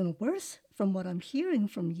it's even worse from what I'm hearing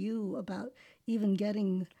from you about even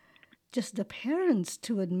getting just the parents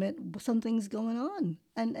to admit something's going on,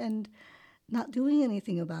 and not doing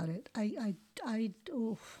anything about it.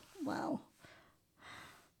 Oh, wow.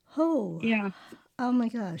 Oh, Yeah. oh my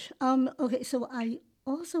gosh. Okay, so I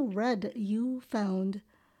also read that you found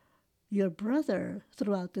your brother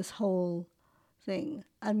throughout this whole thing.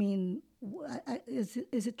 I mean, is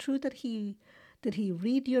it true that he did he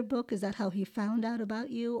read your book? Is that how he found out about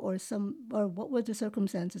you, or what were the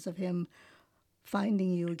circumstances of him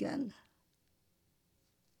finding you again?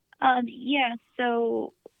 Yeah.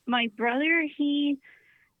 So my brother, he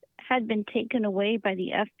had been taken away by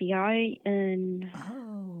the FBI, and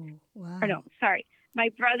Oh, or no, wow. sorry, my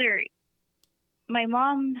brother, my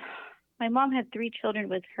mom, my mom had three children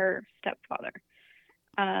with her stepfather,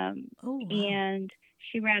 um, Oh, wow. and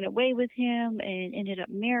she ran away with him and ended up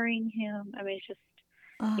marrying him. I mean, it's just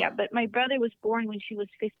yeah. Ah, But my brother was born when she was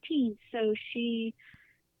 15, so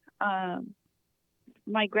um,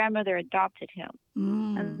 my grandmother adopted him.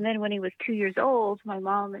 And mm, then when he was 2 years old, my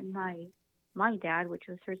mom and my dad, which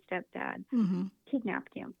was her stepdad, mm-hmm.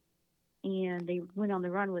 kidnapped him, and they went on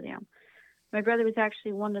the run with him. My brother was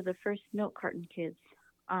actually one of the first milk carton kids.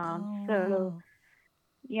 Oh, So wow.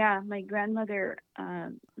 yeah, my grandmother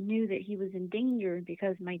knew that he was in danger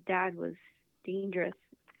because my dad was dangerous.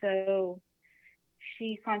 So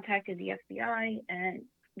she contacted the FBI, and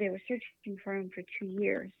they were searching for him for 2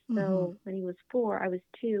 years. Mm-hmm. So when he was 4, I was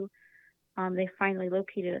 2. They finally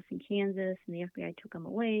located us in Kansas, and the FBI took him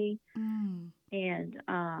away. Mm, And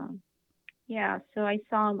yeah, so I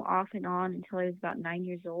saw him off and on until I was about 9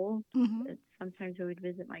 years old. mm-hmm. Sometimes I would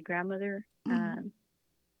visit my grandmother, Mm-hmm.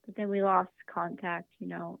 but then we lost contact,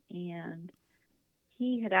 and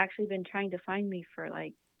he had actually been trying to find me for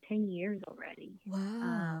like 10 years already.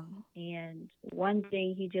 Wow. And one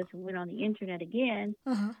day he just went on the internet again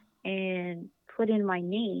Uh-huh. and put in my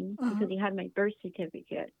name Uh-huh. because he had my birth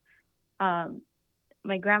certificate. Um,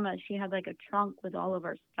 my grandma, she had like a trunk with all of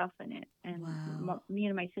our stuff in it, and Wow. me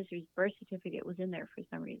and my sister's birth certificate was in there for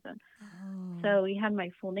some reason. Oh. So he had my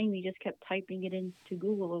full name. He just kept typing it into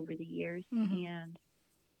Google over the years, Mm-hmm. and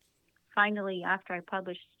finally, after I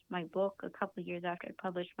published my book, a couple of years after I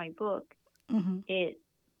published my book, Mm-hmm. it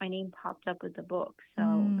my name popped up with the book,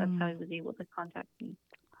 so that's how Mm. he was able to contact me.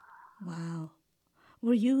 Wow.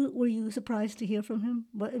 Were you surprised to hear from him?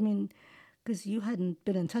 What I mean, because you hadn't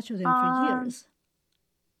been in touch with him for Um, years.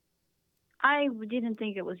 I didn't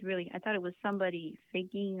think it was really. I thought it was somebody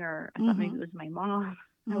faking, or I thought Mm-hmm. maybe it was my mom.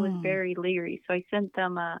 I was Mm. very leery, so I sent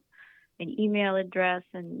them an email address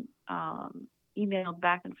and emailed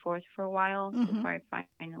back and forth for a while Mm-hmm. before I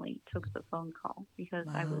finally took the phone call because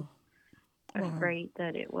I was Wow. Wow. afraid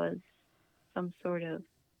that it was some sort of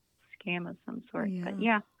scam of some sort. But Yeah.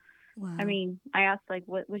 yeah, I Wow. mean, I asked like,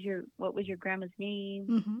 what was your grandma's name?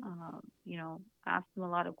 Mm-hmm. Asked him a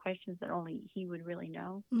lot of questions that only he would really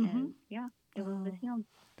know, Mm-hmm. and yeah, it was Oh, him.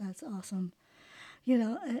 that's awesome.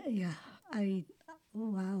 Yeah. I. Oh,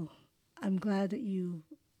 wow. I'm glad that you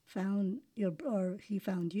found or he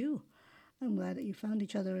found you. I'm glad that you found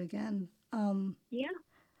each other again. Yeah.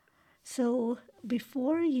 So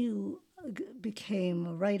before you became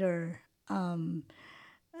a writer,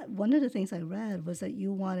 one of the things I read was that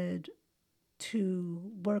you wanted to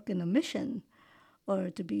work in a mission, or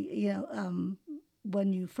to be,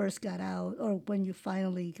 when you first got out, or when you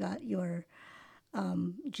finally got your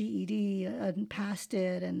GED and passed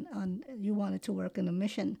it, and you wanted to work in a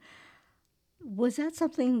mission. Was that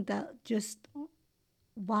something that just,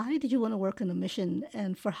 why did you want to work in a mission,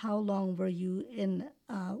 and for how long were you in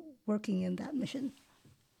working in that mission?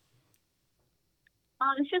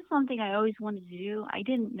 It's just something I always wanted to do. I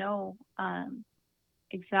didn't know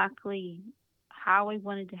exactly how I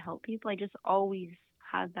wanted to help people. I just always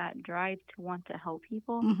had that drive to want to help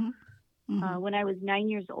people. Mm-hmm. Mm-hmm. When I was 9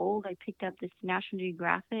 years old, I picked up this National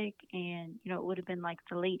Geographic, and it would have been like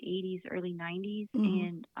the late '80s, early '90s,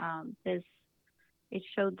 Mm-hmm. and this it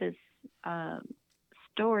showed this um,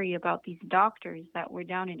 story about these doctors that were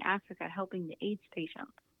down in Africa helping the AIDS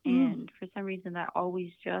patients, Mm. and for some reason that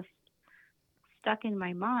always just stuck in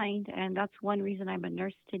my mind, and that's one reason I'm a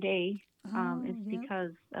nurse today. Oh, Is yep.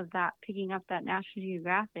 because of that, picking up that National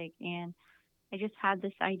Geographic, and I just had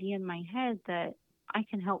this idea in my head that I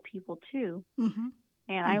can help people too. Mm-hmm.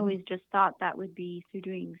 And I always just thought that would be through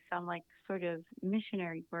doing some like sort of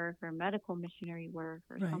missionary work or medical missionary work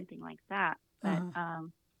or Right. something like that. But Uh-huh.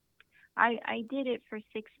 I did it for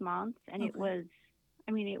 6 months, and it Okay. was,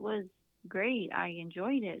 I mean, it was great. I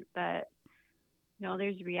enjoyed it, but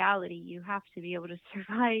there's reality. You have to be able to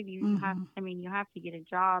survive. Mm-hmm. You have to get a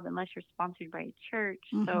job unless you're sponsored by a church.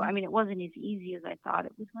 So, Mm-hmm. I mean, it wasn't as easy as I thought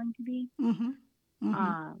it was going to be. Mm-hmm. Mm-hmm.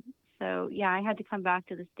 Um, so yeah, I had to come back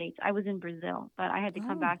to the States. I was in Brazil, but I had to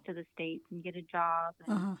come Oh. back to the States and get a job,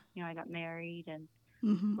 and Uh-huh. I got married, and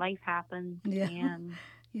Mm-hmm. life happened, Yeah. and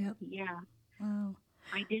Yep. yeah, Wow.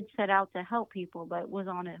 I did set out to help people, but was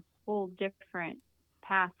on a whole different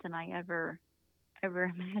path than I ever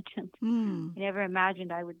imagined. Mm. I never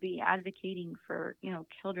imagined I would be advocating for,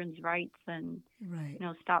 children's rights and, Right.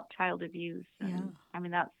 stop child abuse. Yeah. And I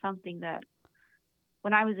mean, that's something that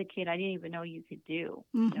when I was a kid, I didn't even know you could do.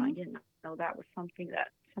 I Mm-hmm. didn't know that was something that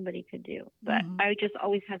somebody could do. But Mm-hmm. I just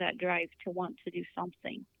always had that drive to want to do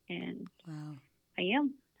something. And Wow. I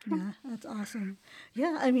am. Yeah, that's awesome.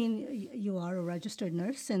 Yeah, I mean, you are a registered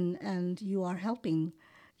nurse, and you are helping,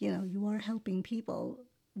 you are helping people,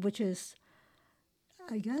 which is,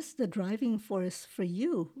 I guess, the driving force for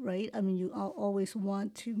you, right? I mean, you always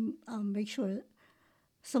want to make sure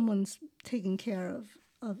someone's taken care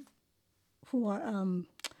of who are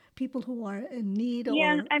people who are in need,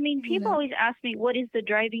 Yeah, or I mean, you people know. always ask me, what is the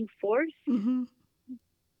driving force? Mm-hmm.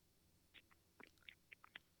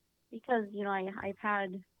 Because,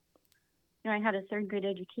 I had a third grade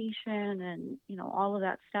education and, all of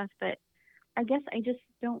that stuff. But I guess I just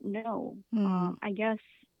don't know. Mm. I guess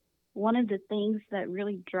one of the things that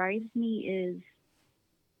really drives me is,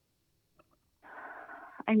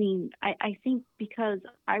 I think because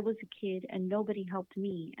I was a kid and nobody helped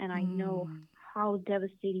me, and I know Mm. how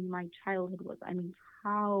devastating my childhood was. I mean,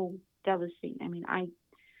 how devastating. I mean, I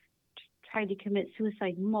tried to commit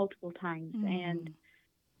suicide multiple times, and Mm.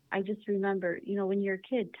 I just remember, when you're a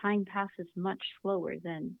kid, time passes much slower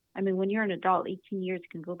than, when you're an adult, 18 years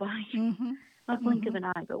can go by Mm-hmm. a blink of Mm-hmm.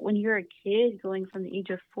 an eye. But when you're a kid going from the age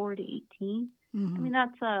of 4 to 18, Mm-hmm.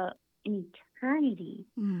 that's an eternity.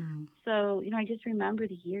 Mm. So, I just remember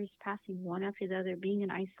the years passing one after the other, being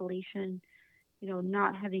in isolation,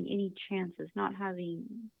 not having any chances, not having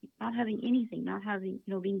anything, not having,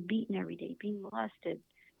 being beaten every day, being molested,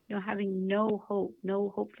 having no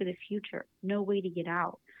hope for the future, no way to get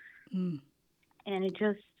out. Mm. And it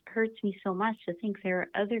just hurts me so much to think there are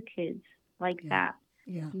other kids like Yeah. that.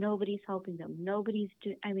 Yeah. Nobody's helping them.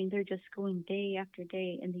 They're just going day after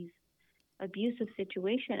day in these abusive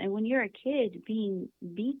situations. And when you're a kid being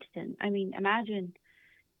beaten,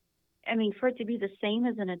 for it to be the same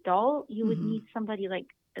as an adult, you would Mm-hmm. need somebody like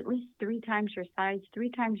at least 3 times your size, 3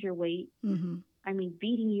 times your weight. Mm-hmm.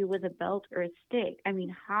 Beating you with a belt or a stick.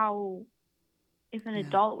 How, if an Yeah.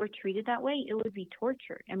 adult were treated that way, it would be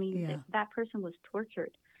torture. Yeah. That person was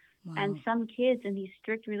tortured. And Wow. some kids in these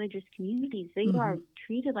strict religious communities, they are Mm-hmm.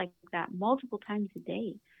 treated like that multiple times a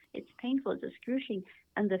day. It's painful, it's excruciating.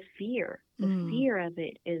 And the Mm. fear of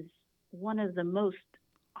it is one of the most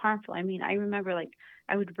harmful. I remember like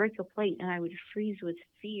I would break a plate and I would freeze with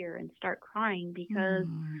fear and start crying because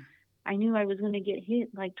Mm. I knew I was going to get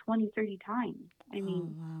hit like 20, 30 times. I Oh,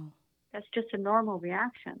 mean, wow. that's just a normal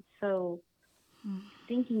reaction. So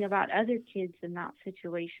thinking about other kids in that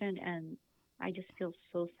situation, and I just feel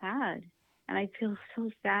so sad. And I feel so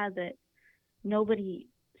sad that nobody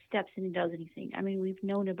steps in and does anything. We've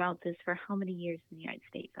known about this for how many years in the United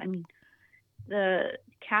States? The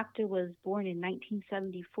CAPTA was born in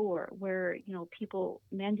 1974, where, people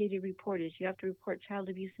mandated reporters. You have to report child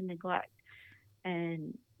abuse and neglect.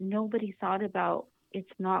 And nobody thought about it's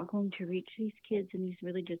not going to reach these kids in these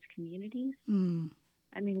religious communities. Mm.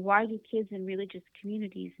 Why do kids in religious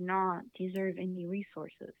communities not deserve any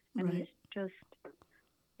resources? Right. It's just,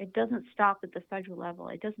 it doesn't stop at the federal level.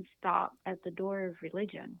 It doesn't stop at the door of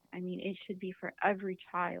religion. It should be for every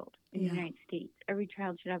child in the Yeah. United States. Every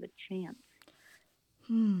child should have a chance.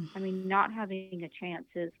 Mm. Not having a chance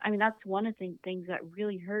is, that's one of the things that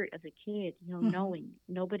really hurt as a kid, Mm-hmm. knowing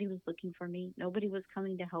nobody was looking for me, nobody was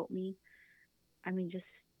coming to help me. Just,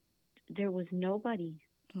 there was nobody.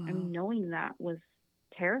 Wow. Knowing that was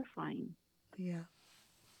terrifying. Yeah.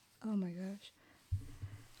 Oh my gosh.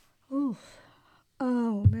 Oh.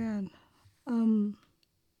 Oh man. Um.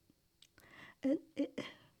 It,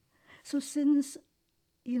 so since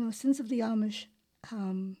since of the Amish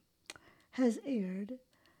um has aired,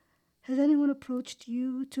 has anyone approached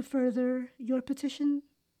you to further your petition?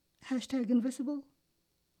 Hashtag invisible.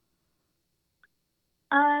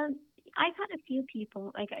 Um, I've had a few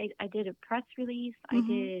people, like I did a press release, I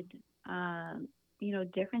Mm-hmm. did,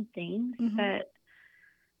 different things, Mm-hmm. but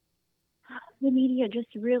The media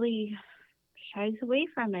just really shies away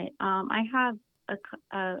from it. I have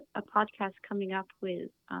a podcast coming up with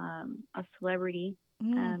a celebrity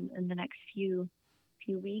Mm. in the next few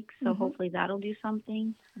weeks, so Mm-hmm. hopefully that'll do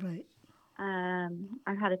something. Right.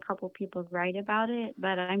 I've had a couple people write about it,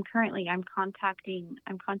 but I'm contacting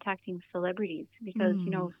celebrities because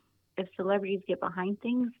Mm. if celebrities get behind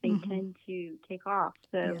things, they Mm-hmm. tend to take off.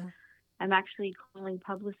 So Yeah. I'm actually calling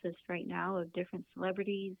publicists right now of different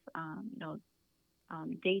celebrities,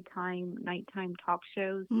 daytime, nighttime talk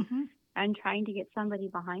shows, Mm-hmm. and trying to get somebody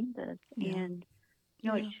behind this. Yeah. And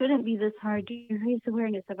it Yeah. shouldn't be this hard to raise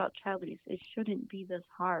awareness about child abuse. It shouldn't be this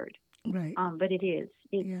hard, Right. but it is.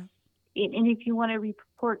 Yeah. And if you want to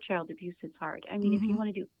report child abuse, it's hard. I mean, if you Mm-hmm.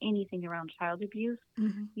 want to do anything around child abuse,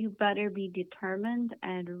 Mm-hmm. you better be determined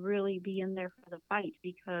and really be in there for the fight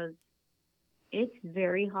because it's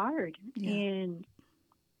very hard. Yeah. And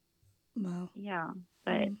Wow. yeah,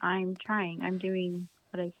 but Mm. I'm trying. I'm doing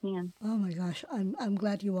what I can. Oh my gosh. I'm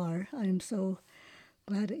glad you are. I'm so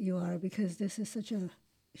glad that you are because this is such a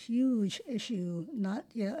huge issue. Not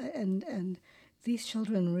yeah, and these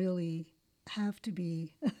children really have to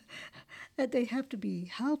be they have to be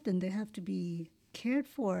helped and they have to be cared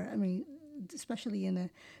for. I mean, especially in a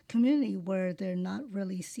community where they're not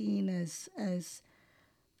really seen as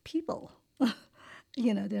people.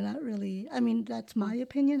 They're not really. I mean, that's my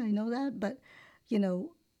opinion. I know that, but you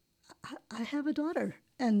know, I have a daughter,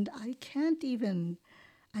 and I can't even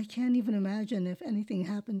imagine if anything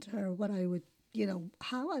happened to her, what I would,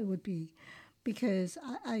 how I would be, because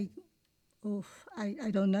I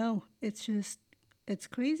don't know. It's just, it's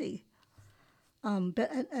crazy. But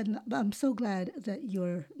I'm so glad that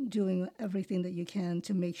you're doing everything that you can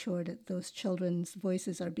to make sure that those children's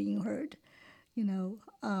voices are being heard. You know,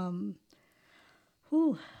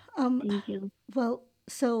 whew. Um, Thank you. well,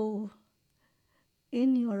 so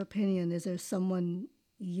in your opinion, is there someone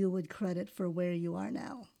you would credit for where you are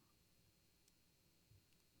now?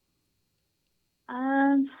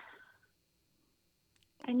 Um,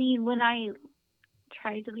 I mean, when I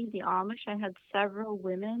tried to leave the Amish, I had several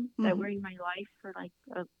women that Mm-hmm. were in my life for like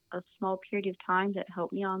a small period of time that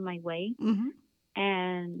helped me on my way. Mm-hmm.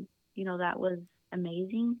 And, that was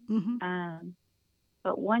amazing. Mm-hmm. Um,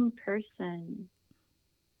 but one person,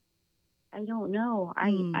 I don't know. I,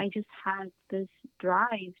 Mm. I just had this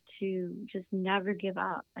drive to just never give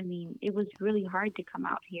up. I mean, it was really hard to come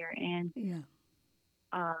out here. And, Yeah.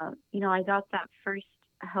 I got that first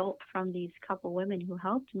help from these couple women who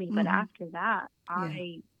helped me. But Mm-hmm. after that,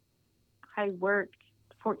 Yeah. I worked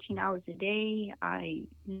 14 hours a day. I,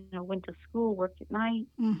 went to school, worked at night.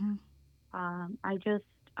 Mm-hmm. I just,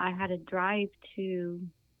 I had a drive to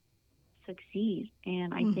succeed.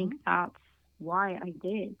 And I think Mm-hmm. that's why I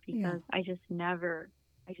did Yeah. because I just never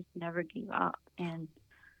gave up. And,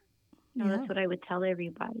 Yeah. that's what I would tell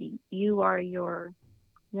everybody. You are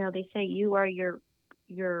they say you are your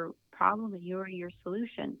problem and you are your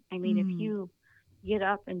solution. I mean, if Mm. you get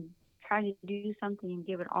up and try to do something and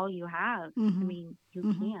give it all you have, I Mm-hmm. mean, you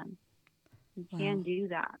Mm-hmm. can. You Wow. can do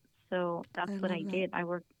that. So that's I what love I that. did. I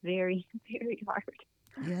worked very, very hard.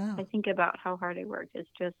 Yeah. I think about how hard I worked. It's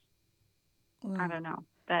just, I Wow. don't know.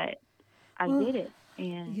 But I Well, did it.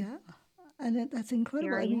 And yeah. And that's here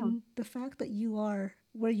incredible. I I am. mean, the fact that you are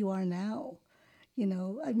where you are now,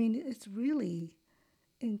 I mean, it's really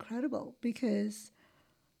incredible because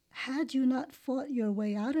had you not fought your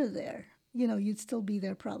way out of there, you'd still be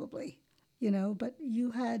there probably, but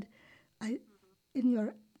you had, I, in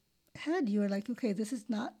your head, you were like, okay, this is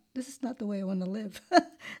not the way I want to live.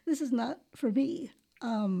 This is not for me.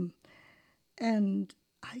 And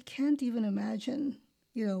I can't even imagine,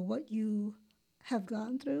 what you have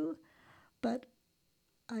gone through, but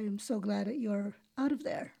I am so glad that you're out of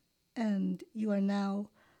there and you are now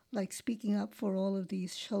like speaking up for all of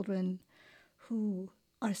these children who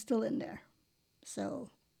are still in there. So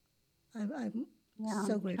I'm Yeah,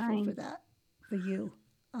 so I'm grateful for trying. that, for you.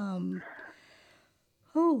 Um,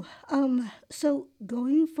 so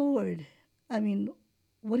going forward, I mean,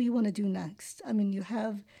 what do you want to do next? I mean, you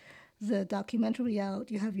have the documentary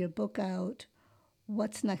out, you have your book out.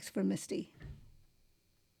 What's next for Misty?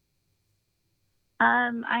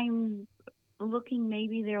 I'm looking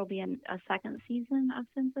maybe there'll be a second season of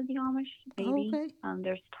Sins of the Amish. Oh, Maybe. okay.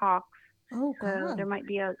 There's talks. Oh, So there wow. might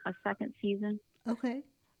be a second season. Okay.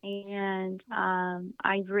 And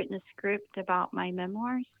I've written a script about my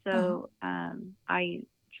memoir. Uh huh. So I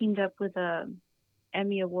teamed up with a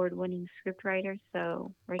Emmy Award winning scriptwriter.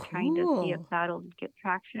 So we're trying to see if Cool. that'll get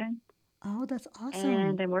traction. Oh, that's awesome.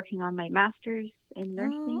 And I'm working on my master's in Oh,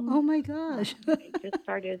 nursing. oh my gosh. I just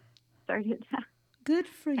started. Good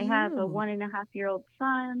for I have a you. 1.5-year-old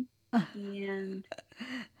son. and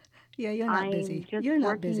Yeah, you're not I'm busy. just You're not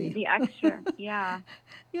working busy. the extra. Yeah,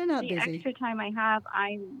 You're not the busy. extra time I have,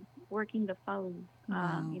 I'm working the phones.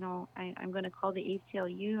 Wow. I'm going to call the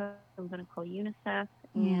ACLU. I'm going to call UNICEF,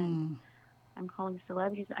 and Mm. I'm calling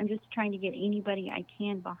celebrities. I'm just trying to get anybody I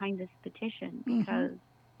can behind this petition Mm-hmm. because,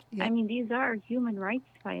 I Yep. mean, these are human rights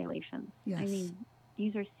violations. I Yes. mean,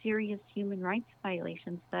 these are serious human rights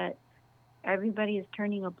violations that everybody is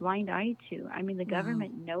turning a blind eye to. I mean, the Wow.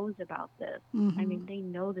 government knows about this. I Mm-hmm. mean, they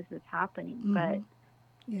know this is happening, but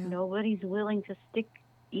Mm-hmm. Yeah. nobody's willing to stick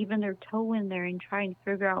even their toe in there and try and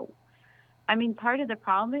figure out. I mean, part of the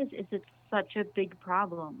problem is it's such a big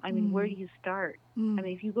problem. I mean, where do Mm. you start? I Mm.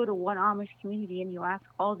 mean, if you go to one Amish community and you ask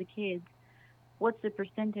all the kids, what's the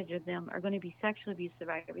percentage of them are going to be sexual abuse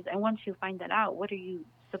survivors? And once you find that out, what are you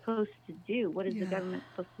supposed to do? What is the Yeah. government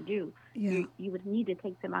supposed to do? Yeah. You would need to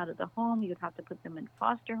take them out of the home. You would have to put them in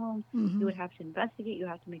foster homes. You Mm-hmm. would have to investigate. You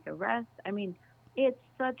have to make arrests. I mean, it's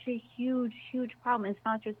such a huge, huge problem. It's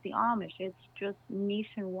not just the Amish. It's just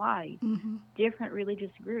nationwide, Mm-hmm. different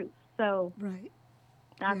religious groups. So Right.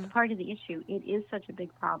 that's Yeah. part of the issue. It is such a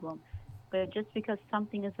big problem. But just because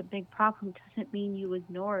something is a big problem doesn't mean you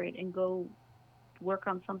ignore it and go work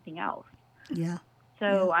on something else. Yeah. Yeah.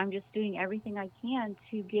 So I'm just doing everything I can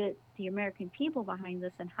to get the American people behind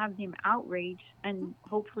this and have them outraged, and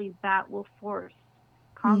hopefully that will force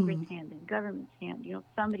Congress' Mm. hand and government's hand,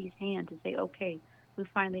 somebody's hand to say, okay, we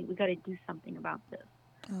got to do something about this.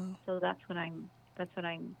 Oh, So that's what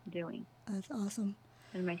I'm doing that's awesome.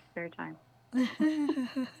 in my spare time.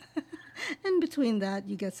 In between that,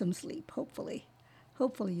 you get some sleep, hopefully.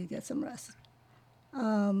 Hopefully, you get some rest.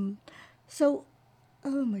 Um, so,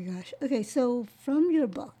 oh my gosh. Okay, so from your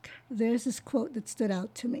book, there's this quote that stood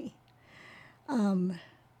out to me.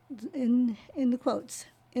 In the quotes,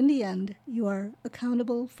 in the end, you are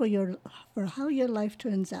accountable for how your life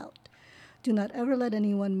turns out. Do not ever let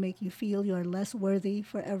anyone make you feel you are less worthy,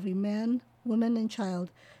 for every man, woman, and child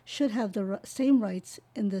should have the same rights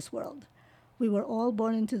in this world. We were all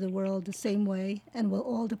born into the world the same way and will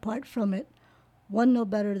all depart from it, one no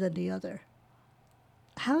better than the other.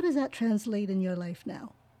 How does that translate in your life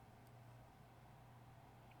now?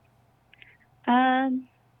 Um,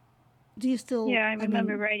 Do you still, yeah, I I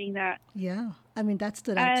remember mean, writing that. yeah, I mean, that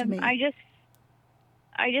stood out to me. I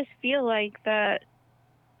just feel like that,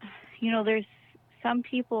 there's some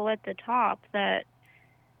people at the top that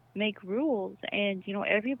make rules, and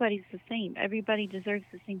everybody's the same. Everybody deserves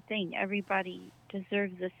the same thing. Everybody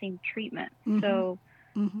deserves the same treatment. Mm-hmm. So,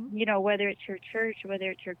 Mm-hmm. whether it's your church,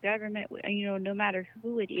 whether it's your government, no matter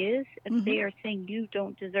who it is, if Mm-hmm. they are saying you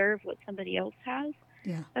don't deserve what somebody else has,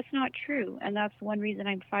 Yeah. that's not true. And that's one reason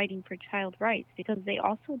I'm fighting for child rights, because they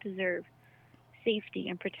also deserve safety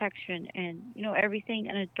and protection and everything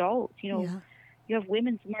an adult. Yeah. You have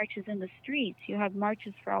women's marches in the streets, you have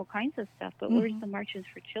marches for all kinds of stuff, but where's Mm-hmm. the marches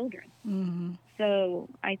for children? Mm-hmm. So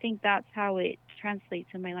I think that's how it translates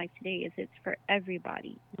in my life today, is it's for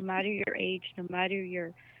everybody, no matter your age, no matter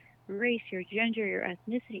your race, your gender, your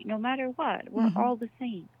ethnicity, no matter what. We're Mm-hmm. all the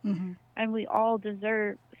same, Mm-hmm. and we all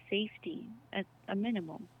deserve safety at a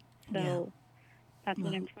minimum. Yeah. So that's what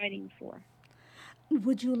Well, I'm fighting for.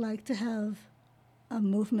 would you like to have a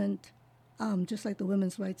movement, just like the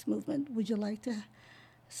women's rights movement? Would you like to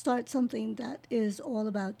start something that is all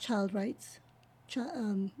about child rights?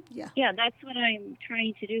 Yeah. Yeah, that's what I'm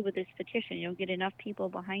trying to do with this petition. Get enough people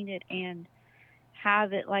behind it and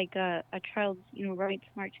have it like a child's rights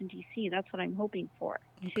march in DC. That's what I'm hoping for,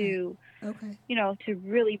 Okay. to Okay. to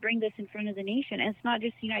really bring this in front of the nation. And it's not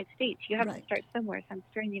just the United States. You have to Right. start somewhere. So I'm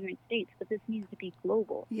starting in the United States, but this needs to be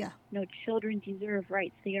global. Yeah. Children deserve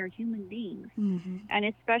rights. They are human beings, Mm-hmm. and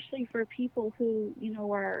especially for people who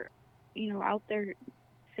are out there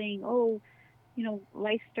saying, oh,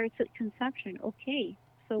 life starts at conception. Okay.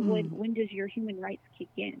 So Mm. when does your human rights kick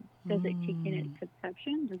in? Does it kick in at Mm.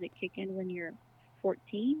 conception? Does it kick in when you're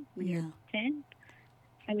 14, when you're Yeah. 10?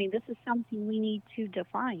 I mean, this is something we need to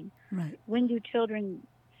define. Right. When do children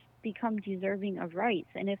become deserving of rights?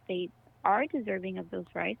 And if they are deserving of those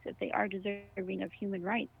rights, if they are deserving of human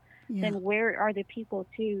rights, then Yeah. where are the people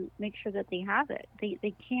to make sure that they have it?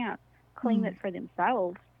 They can't claim it Mm. for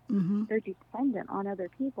themselves. Mm-hmm. They're dependent on other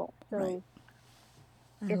people. Right. So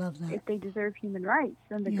I love that. if they deserve human rights,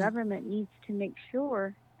 then the Yeah. government needs to make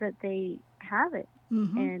sure that they have it.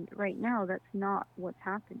 Mm-hmm. And right now, that's not what's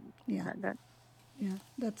happening. Yeah. That's Yeah.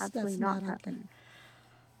 That's absolutely not not out there. happening.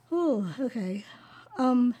 Oh, okay.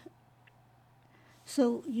 Um,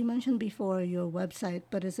 so you mentioned before your website,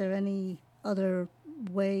 but is there any other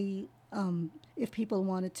way, if people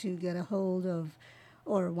wanted to get a hold of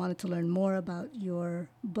or wanted to learn more about your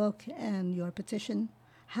book and your petition,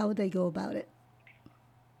 How would they go about it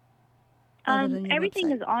other than your Everything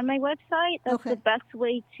website? is on my website. That's the Okay. best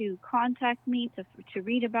way to contact me, to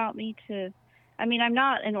read about me, I mean, I'm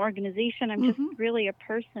not an organization. I'm just Mm-hmm. really a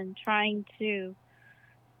person trying to,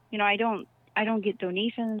 I don't get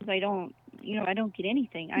donations. I don't get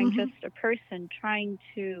anything. I'm Mm-hmm. just a person trying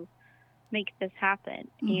to make this happen.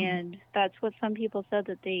 Mm-hmm. And that's what some people said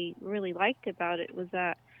that they really liked about it was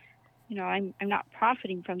that, I'm not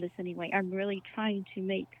profiting from this anyway. I'm really trying to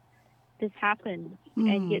make this happen and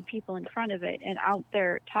Mm. get people in front of it and out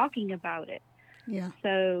there talking about it. Yeah.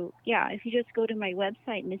 So, yeah, if you just go to my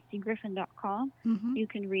website, mistygriffin.com, Mm-hmm. you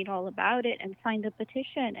can read all about it and sign the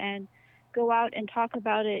petition and go out and talk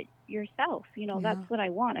about it yourself. That's Yeah. what I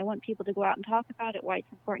want. I want people to go out and talk about it, why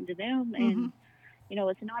it's important to them. Mm-hmm. And,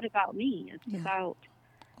 it's not about me, it's Yeah. about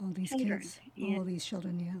All these children kids, all and these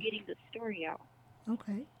children, yeah. getting the story out.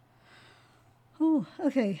 Okay. Oh,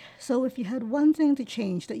 okay. So if you had one thing to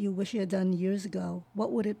change that you wish you had done years ago,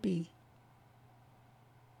 what would it be?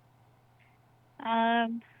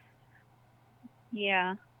 Um,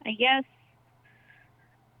 yeah, I guess,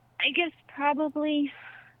 probably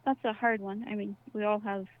that's a hard one. I mean, we all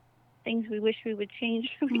have things we wish we would change,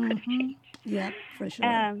 we could have Mm-hmm. changed. Yep, for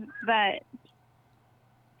sure. But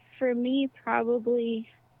for me, probably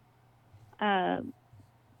um,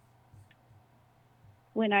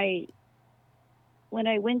 when I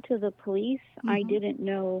went to the police, I Mm-hmm. didn't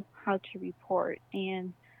know how to report,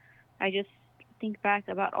 and I just think back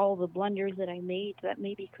about all the blunders that I made that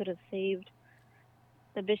maybe could have saved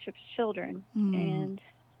the bishop's children. Mm. And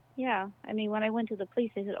yeah, I mean, when I went to the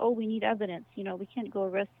police, they said, "Oh, we need evidence. We can't go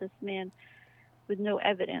arrest this man with no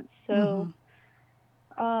evidence." Mm-hmm. So,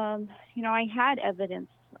 I had evidence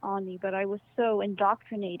on me, but I was so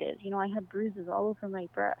indoctrinated. I had bruises all over my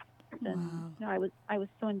breast, and Wow. I was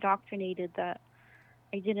so indoctrinated that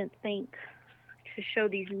I didn't think to show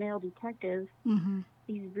these male detectives Mm-hmm.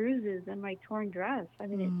 these bruises and my torn dress. I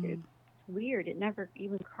mean, it's Mm. weird. It never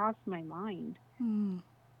even crossed my mind. Mm.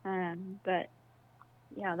 But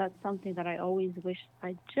yeah, that's something that I always wish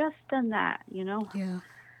I'd just done that. Yeah.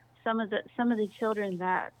 Some of the children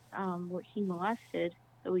that were he molested,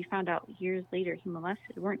 that we found out years later he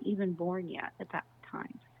molested, weren't even born yet at that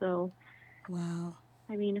time. So Wow.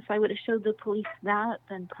 I mean, if I would have showed the police that,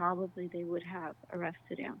 then probably they would have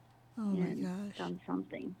arrested him Oh my and gosh. done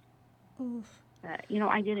something. Oof. But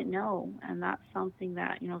I didn't know, and that's something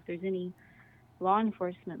that if there's any law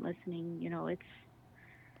enforcement listening, it's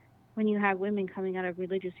when you have women coming out of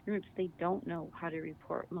religious groups, they don't know how to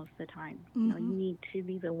report most of the time. Mm-hmm. You need to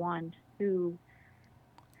be the one who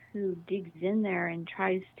digs in there and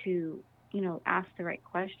tries to ask the right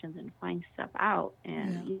questions and find stuff out.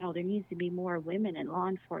 And Yeah. there needs to be more women in law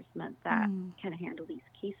enforcement that Mm. can handle these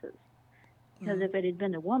cases. Because Wow. if it had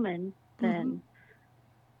been a woman, Mm-hmm. then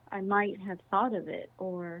I might have thought of it,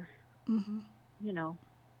 or Mm-hmm. you know,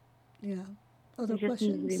 Yeah. Other there just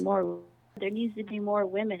needs to be questions? more. There needs to be more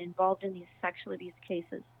women involved in these sexual abuse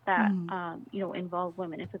cases that Mm. involve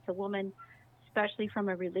women. If it's a woman, especially from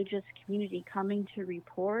a religious community, coming to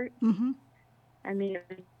report, Mm-hmm. I mean,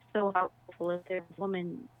 it's so helpful if there's a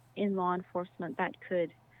woman in law enforcement that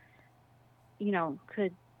could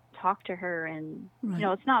talk to her. And Right.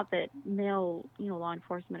 it's not that male law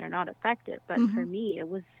enforcement are not effective, but Mm-hmm. for me it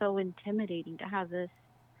was so intimidating to have this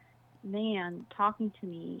man talking to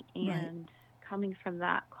me, Right. and coming from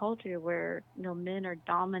that culture where men are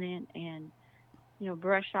dominant and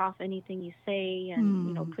brush off anything you say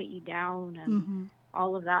and Mm. put you down and Mm-hmm.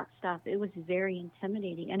 all of that stuff. It was very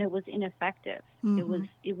intimidating, and it was ineffective. it was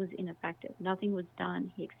Mm-hmm. it was ineffective. Nothing was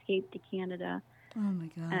done. He escaped to Canada. Oh my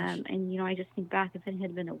gosh. And I just think back, if it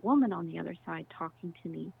had been a woman on the other side talking to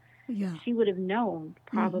me, Yeah. she would have known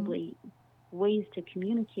Mm-hmm. probably ways to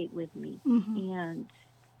communicate with me, Mm-hmm. and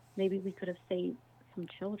maybe we could have saved some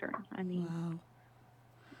children. I mean, Wow.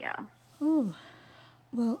 yeah. Oh.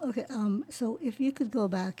 Well, okay. So if you could go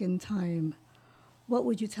back in time, what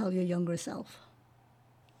would you tell your younger self?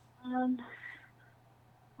 Um,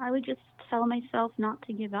 I would just tell myself not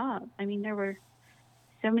to give up. I mean, there were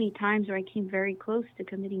so many times where I came very close to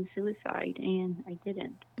committing suicide and I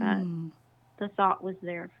didn't. But Mm. the thought was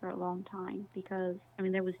there for a long time because, I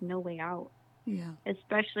mean, there was no way out. Yeah.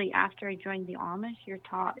 Especially after I joined the Amish, you're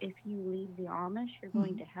taught if you leave the Amish, you're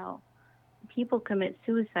going Mm-hmm. to hell. People commit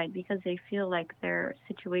suicide because they feel like their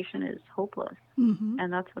situation is hopeless. Mm-hmm.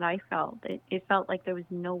 And that's what I felt. It felt like there was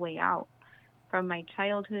no way out. From my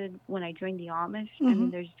childhood, when I joined the Amish, I Mm-hmm.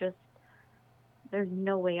 mean, there's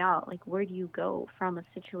no way out. Like, where do you go from a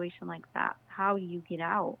situation like that? How do you get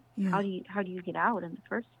out? Yeah. How do you get out in the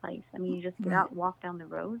first place? I mean, you just get Right. out and walk down the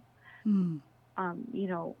road. Mm. Um, you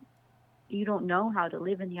know, you don't know how to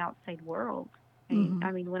live in the outside world. Mm-hmm.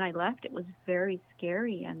 I mean, when I left, it was very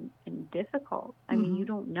scary and difficult. I mean, Mm-hmm. you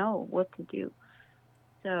don't know what to do.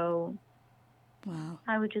 So Wow.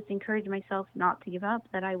 I would just encourage myself not to give up,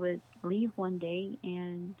 that I would leave one day,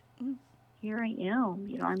 and here I am.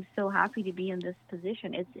 I'm so happy to be in this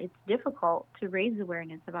position. It's difficult to raise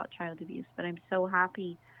awareness about child abuse, but I'm so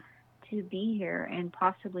happy to be here and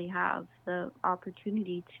possibly have the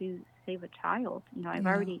opportunity to save a child. I've Yeah.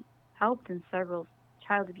 already helped in several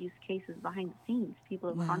child abuse cases behind the scenes. People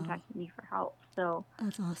have Wow. contacted me for help. So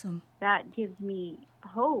That's awesome. that gives me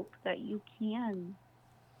hope that you can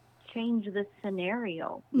change this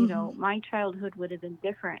scenario. Mm-hmm. My childhood would have been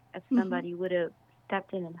different if Mm-hmm. somebody would have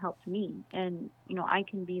stepped in and helped me. And, I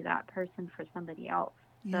can be that person for somebody else.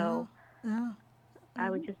 Yeah. So Yeah. I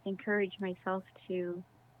would just encourage myself to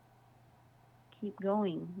keep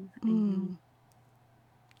going. And Mm.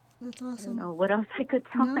 That's I don't awesome. know what else I could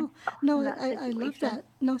tell No, myself no, in that I love situation. that.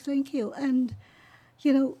 No, thank you. And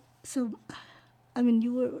you know, so I mean,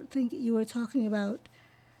 you were talking about,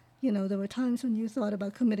 there were times when you thought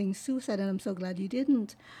about committing suicide, and I'm so glad you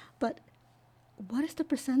didn't. But what is the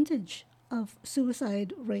percentage of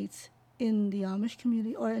suicide rates in the Amish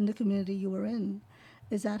community or in the community you were in?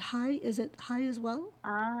 Is that high? Is it high as well?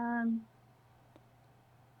 Um,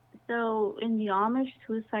 so in the Amish,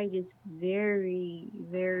 suicide is very,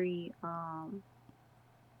 very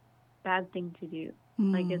bad thing to do.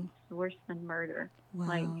 Like, it's Mm. worse than murder.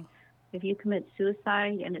 Like, Wow. if you commit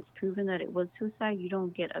suicide and it's proven that it was suicide, you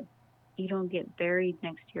don't get buried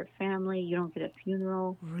next to your family. You don't get a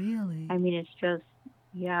funeral. I Really? mean, it's just,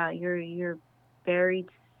 yeah, you're buried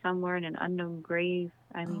somewhere in an unknown grave.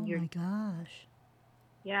 I mean, Oh my gosh.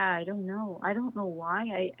 yeah, I don't know. I don't know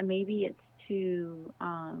why. Maybe it's to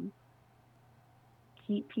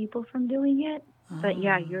keep people from doing it. But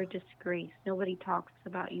yeah, Ah. you're a disgrace. Nobody talks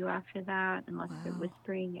about you after that unless they're Wow.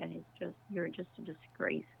 whispering, and you're just a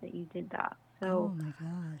disgrace that you did that. Oh So my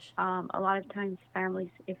gosh. a lot of times families,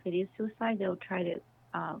 if it is suicide, they'll try to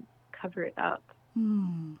cover it up.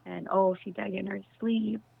 Hmm. And, oh, she died in her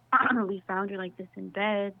sleep. We found her like this in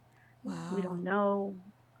bed. We Wow. don't know.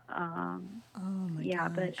 Um, Oh my yeah,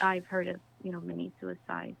 but gosh. I've heard of many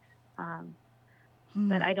suicides. Um, Hmm.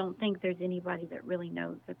 but I don't think there's anybody that really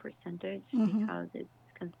knows the percentage, Mm-hmm. because it's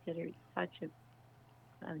considered such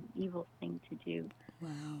an evil thing to do.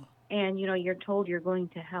 Wow. And you're told you're going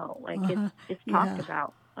to hell. Like, it's Uh-huh. it's talked Yeah.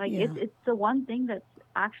 about. Like, Yeah. it's the one thing that's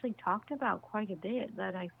actually talked about quite a bit,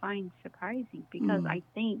 that I find surprising, because Mm. I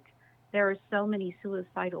think there are so many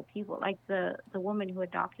suicidal people. Like, the woman who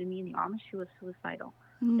adopted me in the Amish, she was suicidal.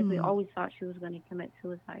 Like, we Mm. always thought she was going to commit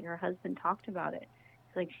suicide. Her husband talked about it.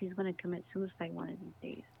 It's like, she's going to commit suicide one of these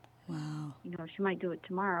days. Wow. She might do it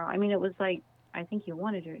tomorrow. I mean, it was like, I think he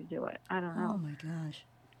wanted her to do it. I don't Oh know. my gosh.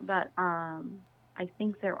 But I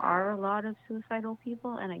think there are a lot of suicidal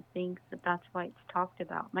people, and I think that that's why it's talked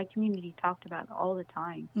about. My community talked about it all the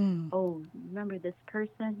time. Mm. Oh, remember this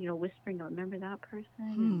person? Whispering, oh, remember that person?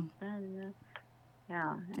 Hmm. And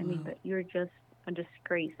yeah, I mean, Wow. but you're just a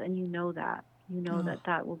disgrace, and you know that. You know Oh. that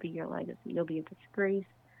that will be your legacy. You'll be a disgrace.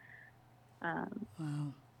 Um,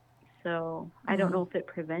 Wow. so I don't know Wow. if it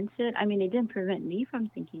prevents it. I mean, it didn't prevent me from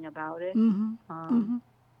thinking about it. Mm-hmm. Um, Mm-hmm.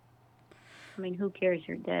 I mean, who cares?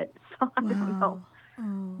 You're dead. So I don't know. Wow.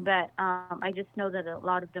 Oh. But I just know that a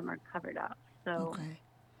lot of them are covered up. So Okay.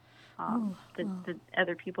 Oh. Wow. the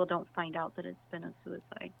other people don't find out that it's been a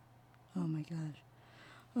suicide. Oh my gosh.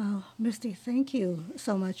 Well, Misty, thank you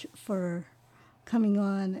so much for coming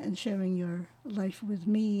on and sharing your life with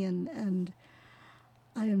me, and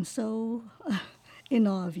I am so in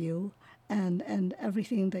awe of you and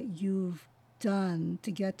everything that you've done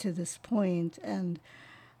to get to this point. And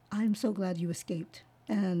I'm so glad you escaped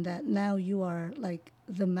and that now you are like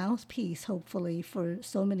the mouthpiece, hopefully, for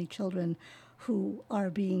so many children who are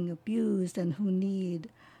being abused and who need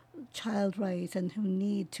child rights and who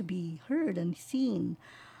need to be heard and seen.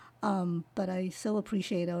 But I so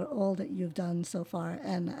appreciate all that you've done so far,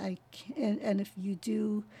 and and if you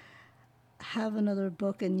do have another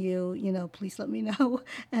book in you, please let me know.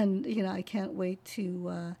 And, I can't wait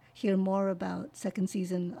to hear more about second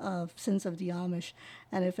season of Sins of the Amish.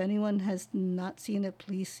 And if anyone has not seen it,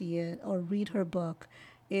 please see it or read her book.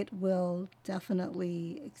 It will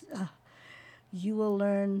definitely, you will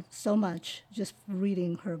learn so much just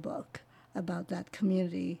reading her book about that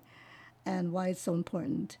community and why it's so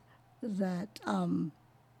important that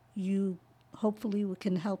you hopefully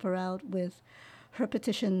can help her out with her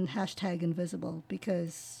petition #invisible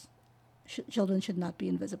because children should not be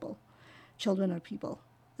invisible. Children are people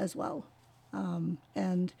as well,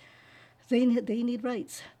 and they need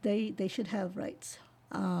rights. They should have rights.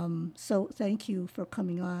 So thank you for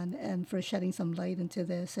coming on and for shedding some light into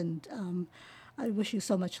this. And I wish you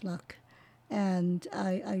so much luck. And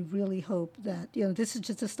I really hope that, this is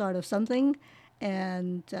just the start of something,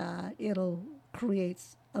 and it'll create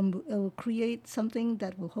something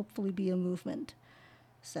that will hopefully be a movement.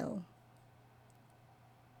 So,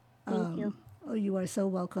 Thank you. oh, you are so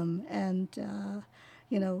welcome. And,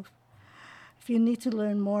 you know, if you need to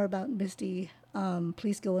learn more about Misty,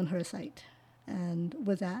 please go on her site. And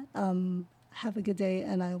with that, have a good day,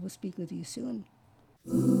 and I will speak with you soon.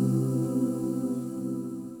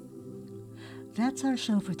 That's our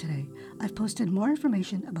show for today. I've posted more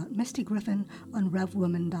information about Misty Griffin on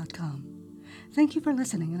RevWoman.com. Thank you for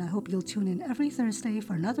listening, and I hope you'll tune in every Thursday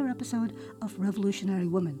for another episode of Revolutionary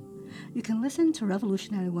Woman. You can listen to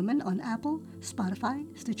Revolutionary Woman on Apple, Spotify,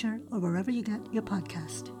 Stitcher, or wherever you get your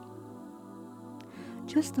podcast.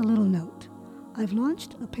 Just a little note. I've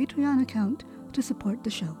launched a Patreon account to support the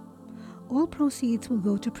show. All proceeds will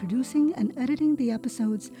go to producing and editing the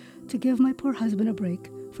episodes to give my poor husband a break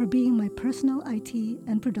for being my personal IT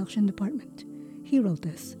and production department. He wrote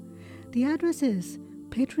this. The address is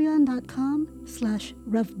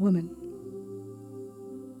patreon.com/revwoman.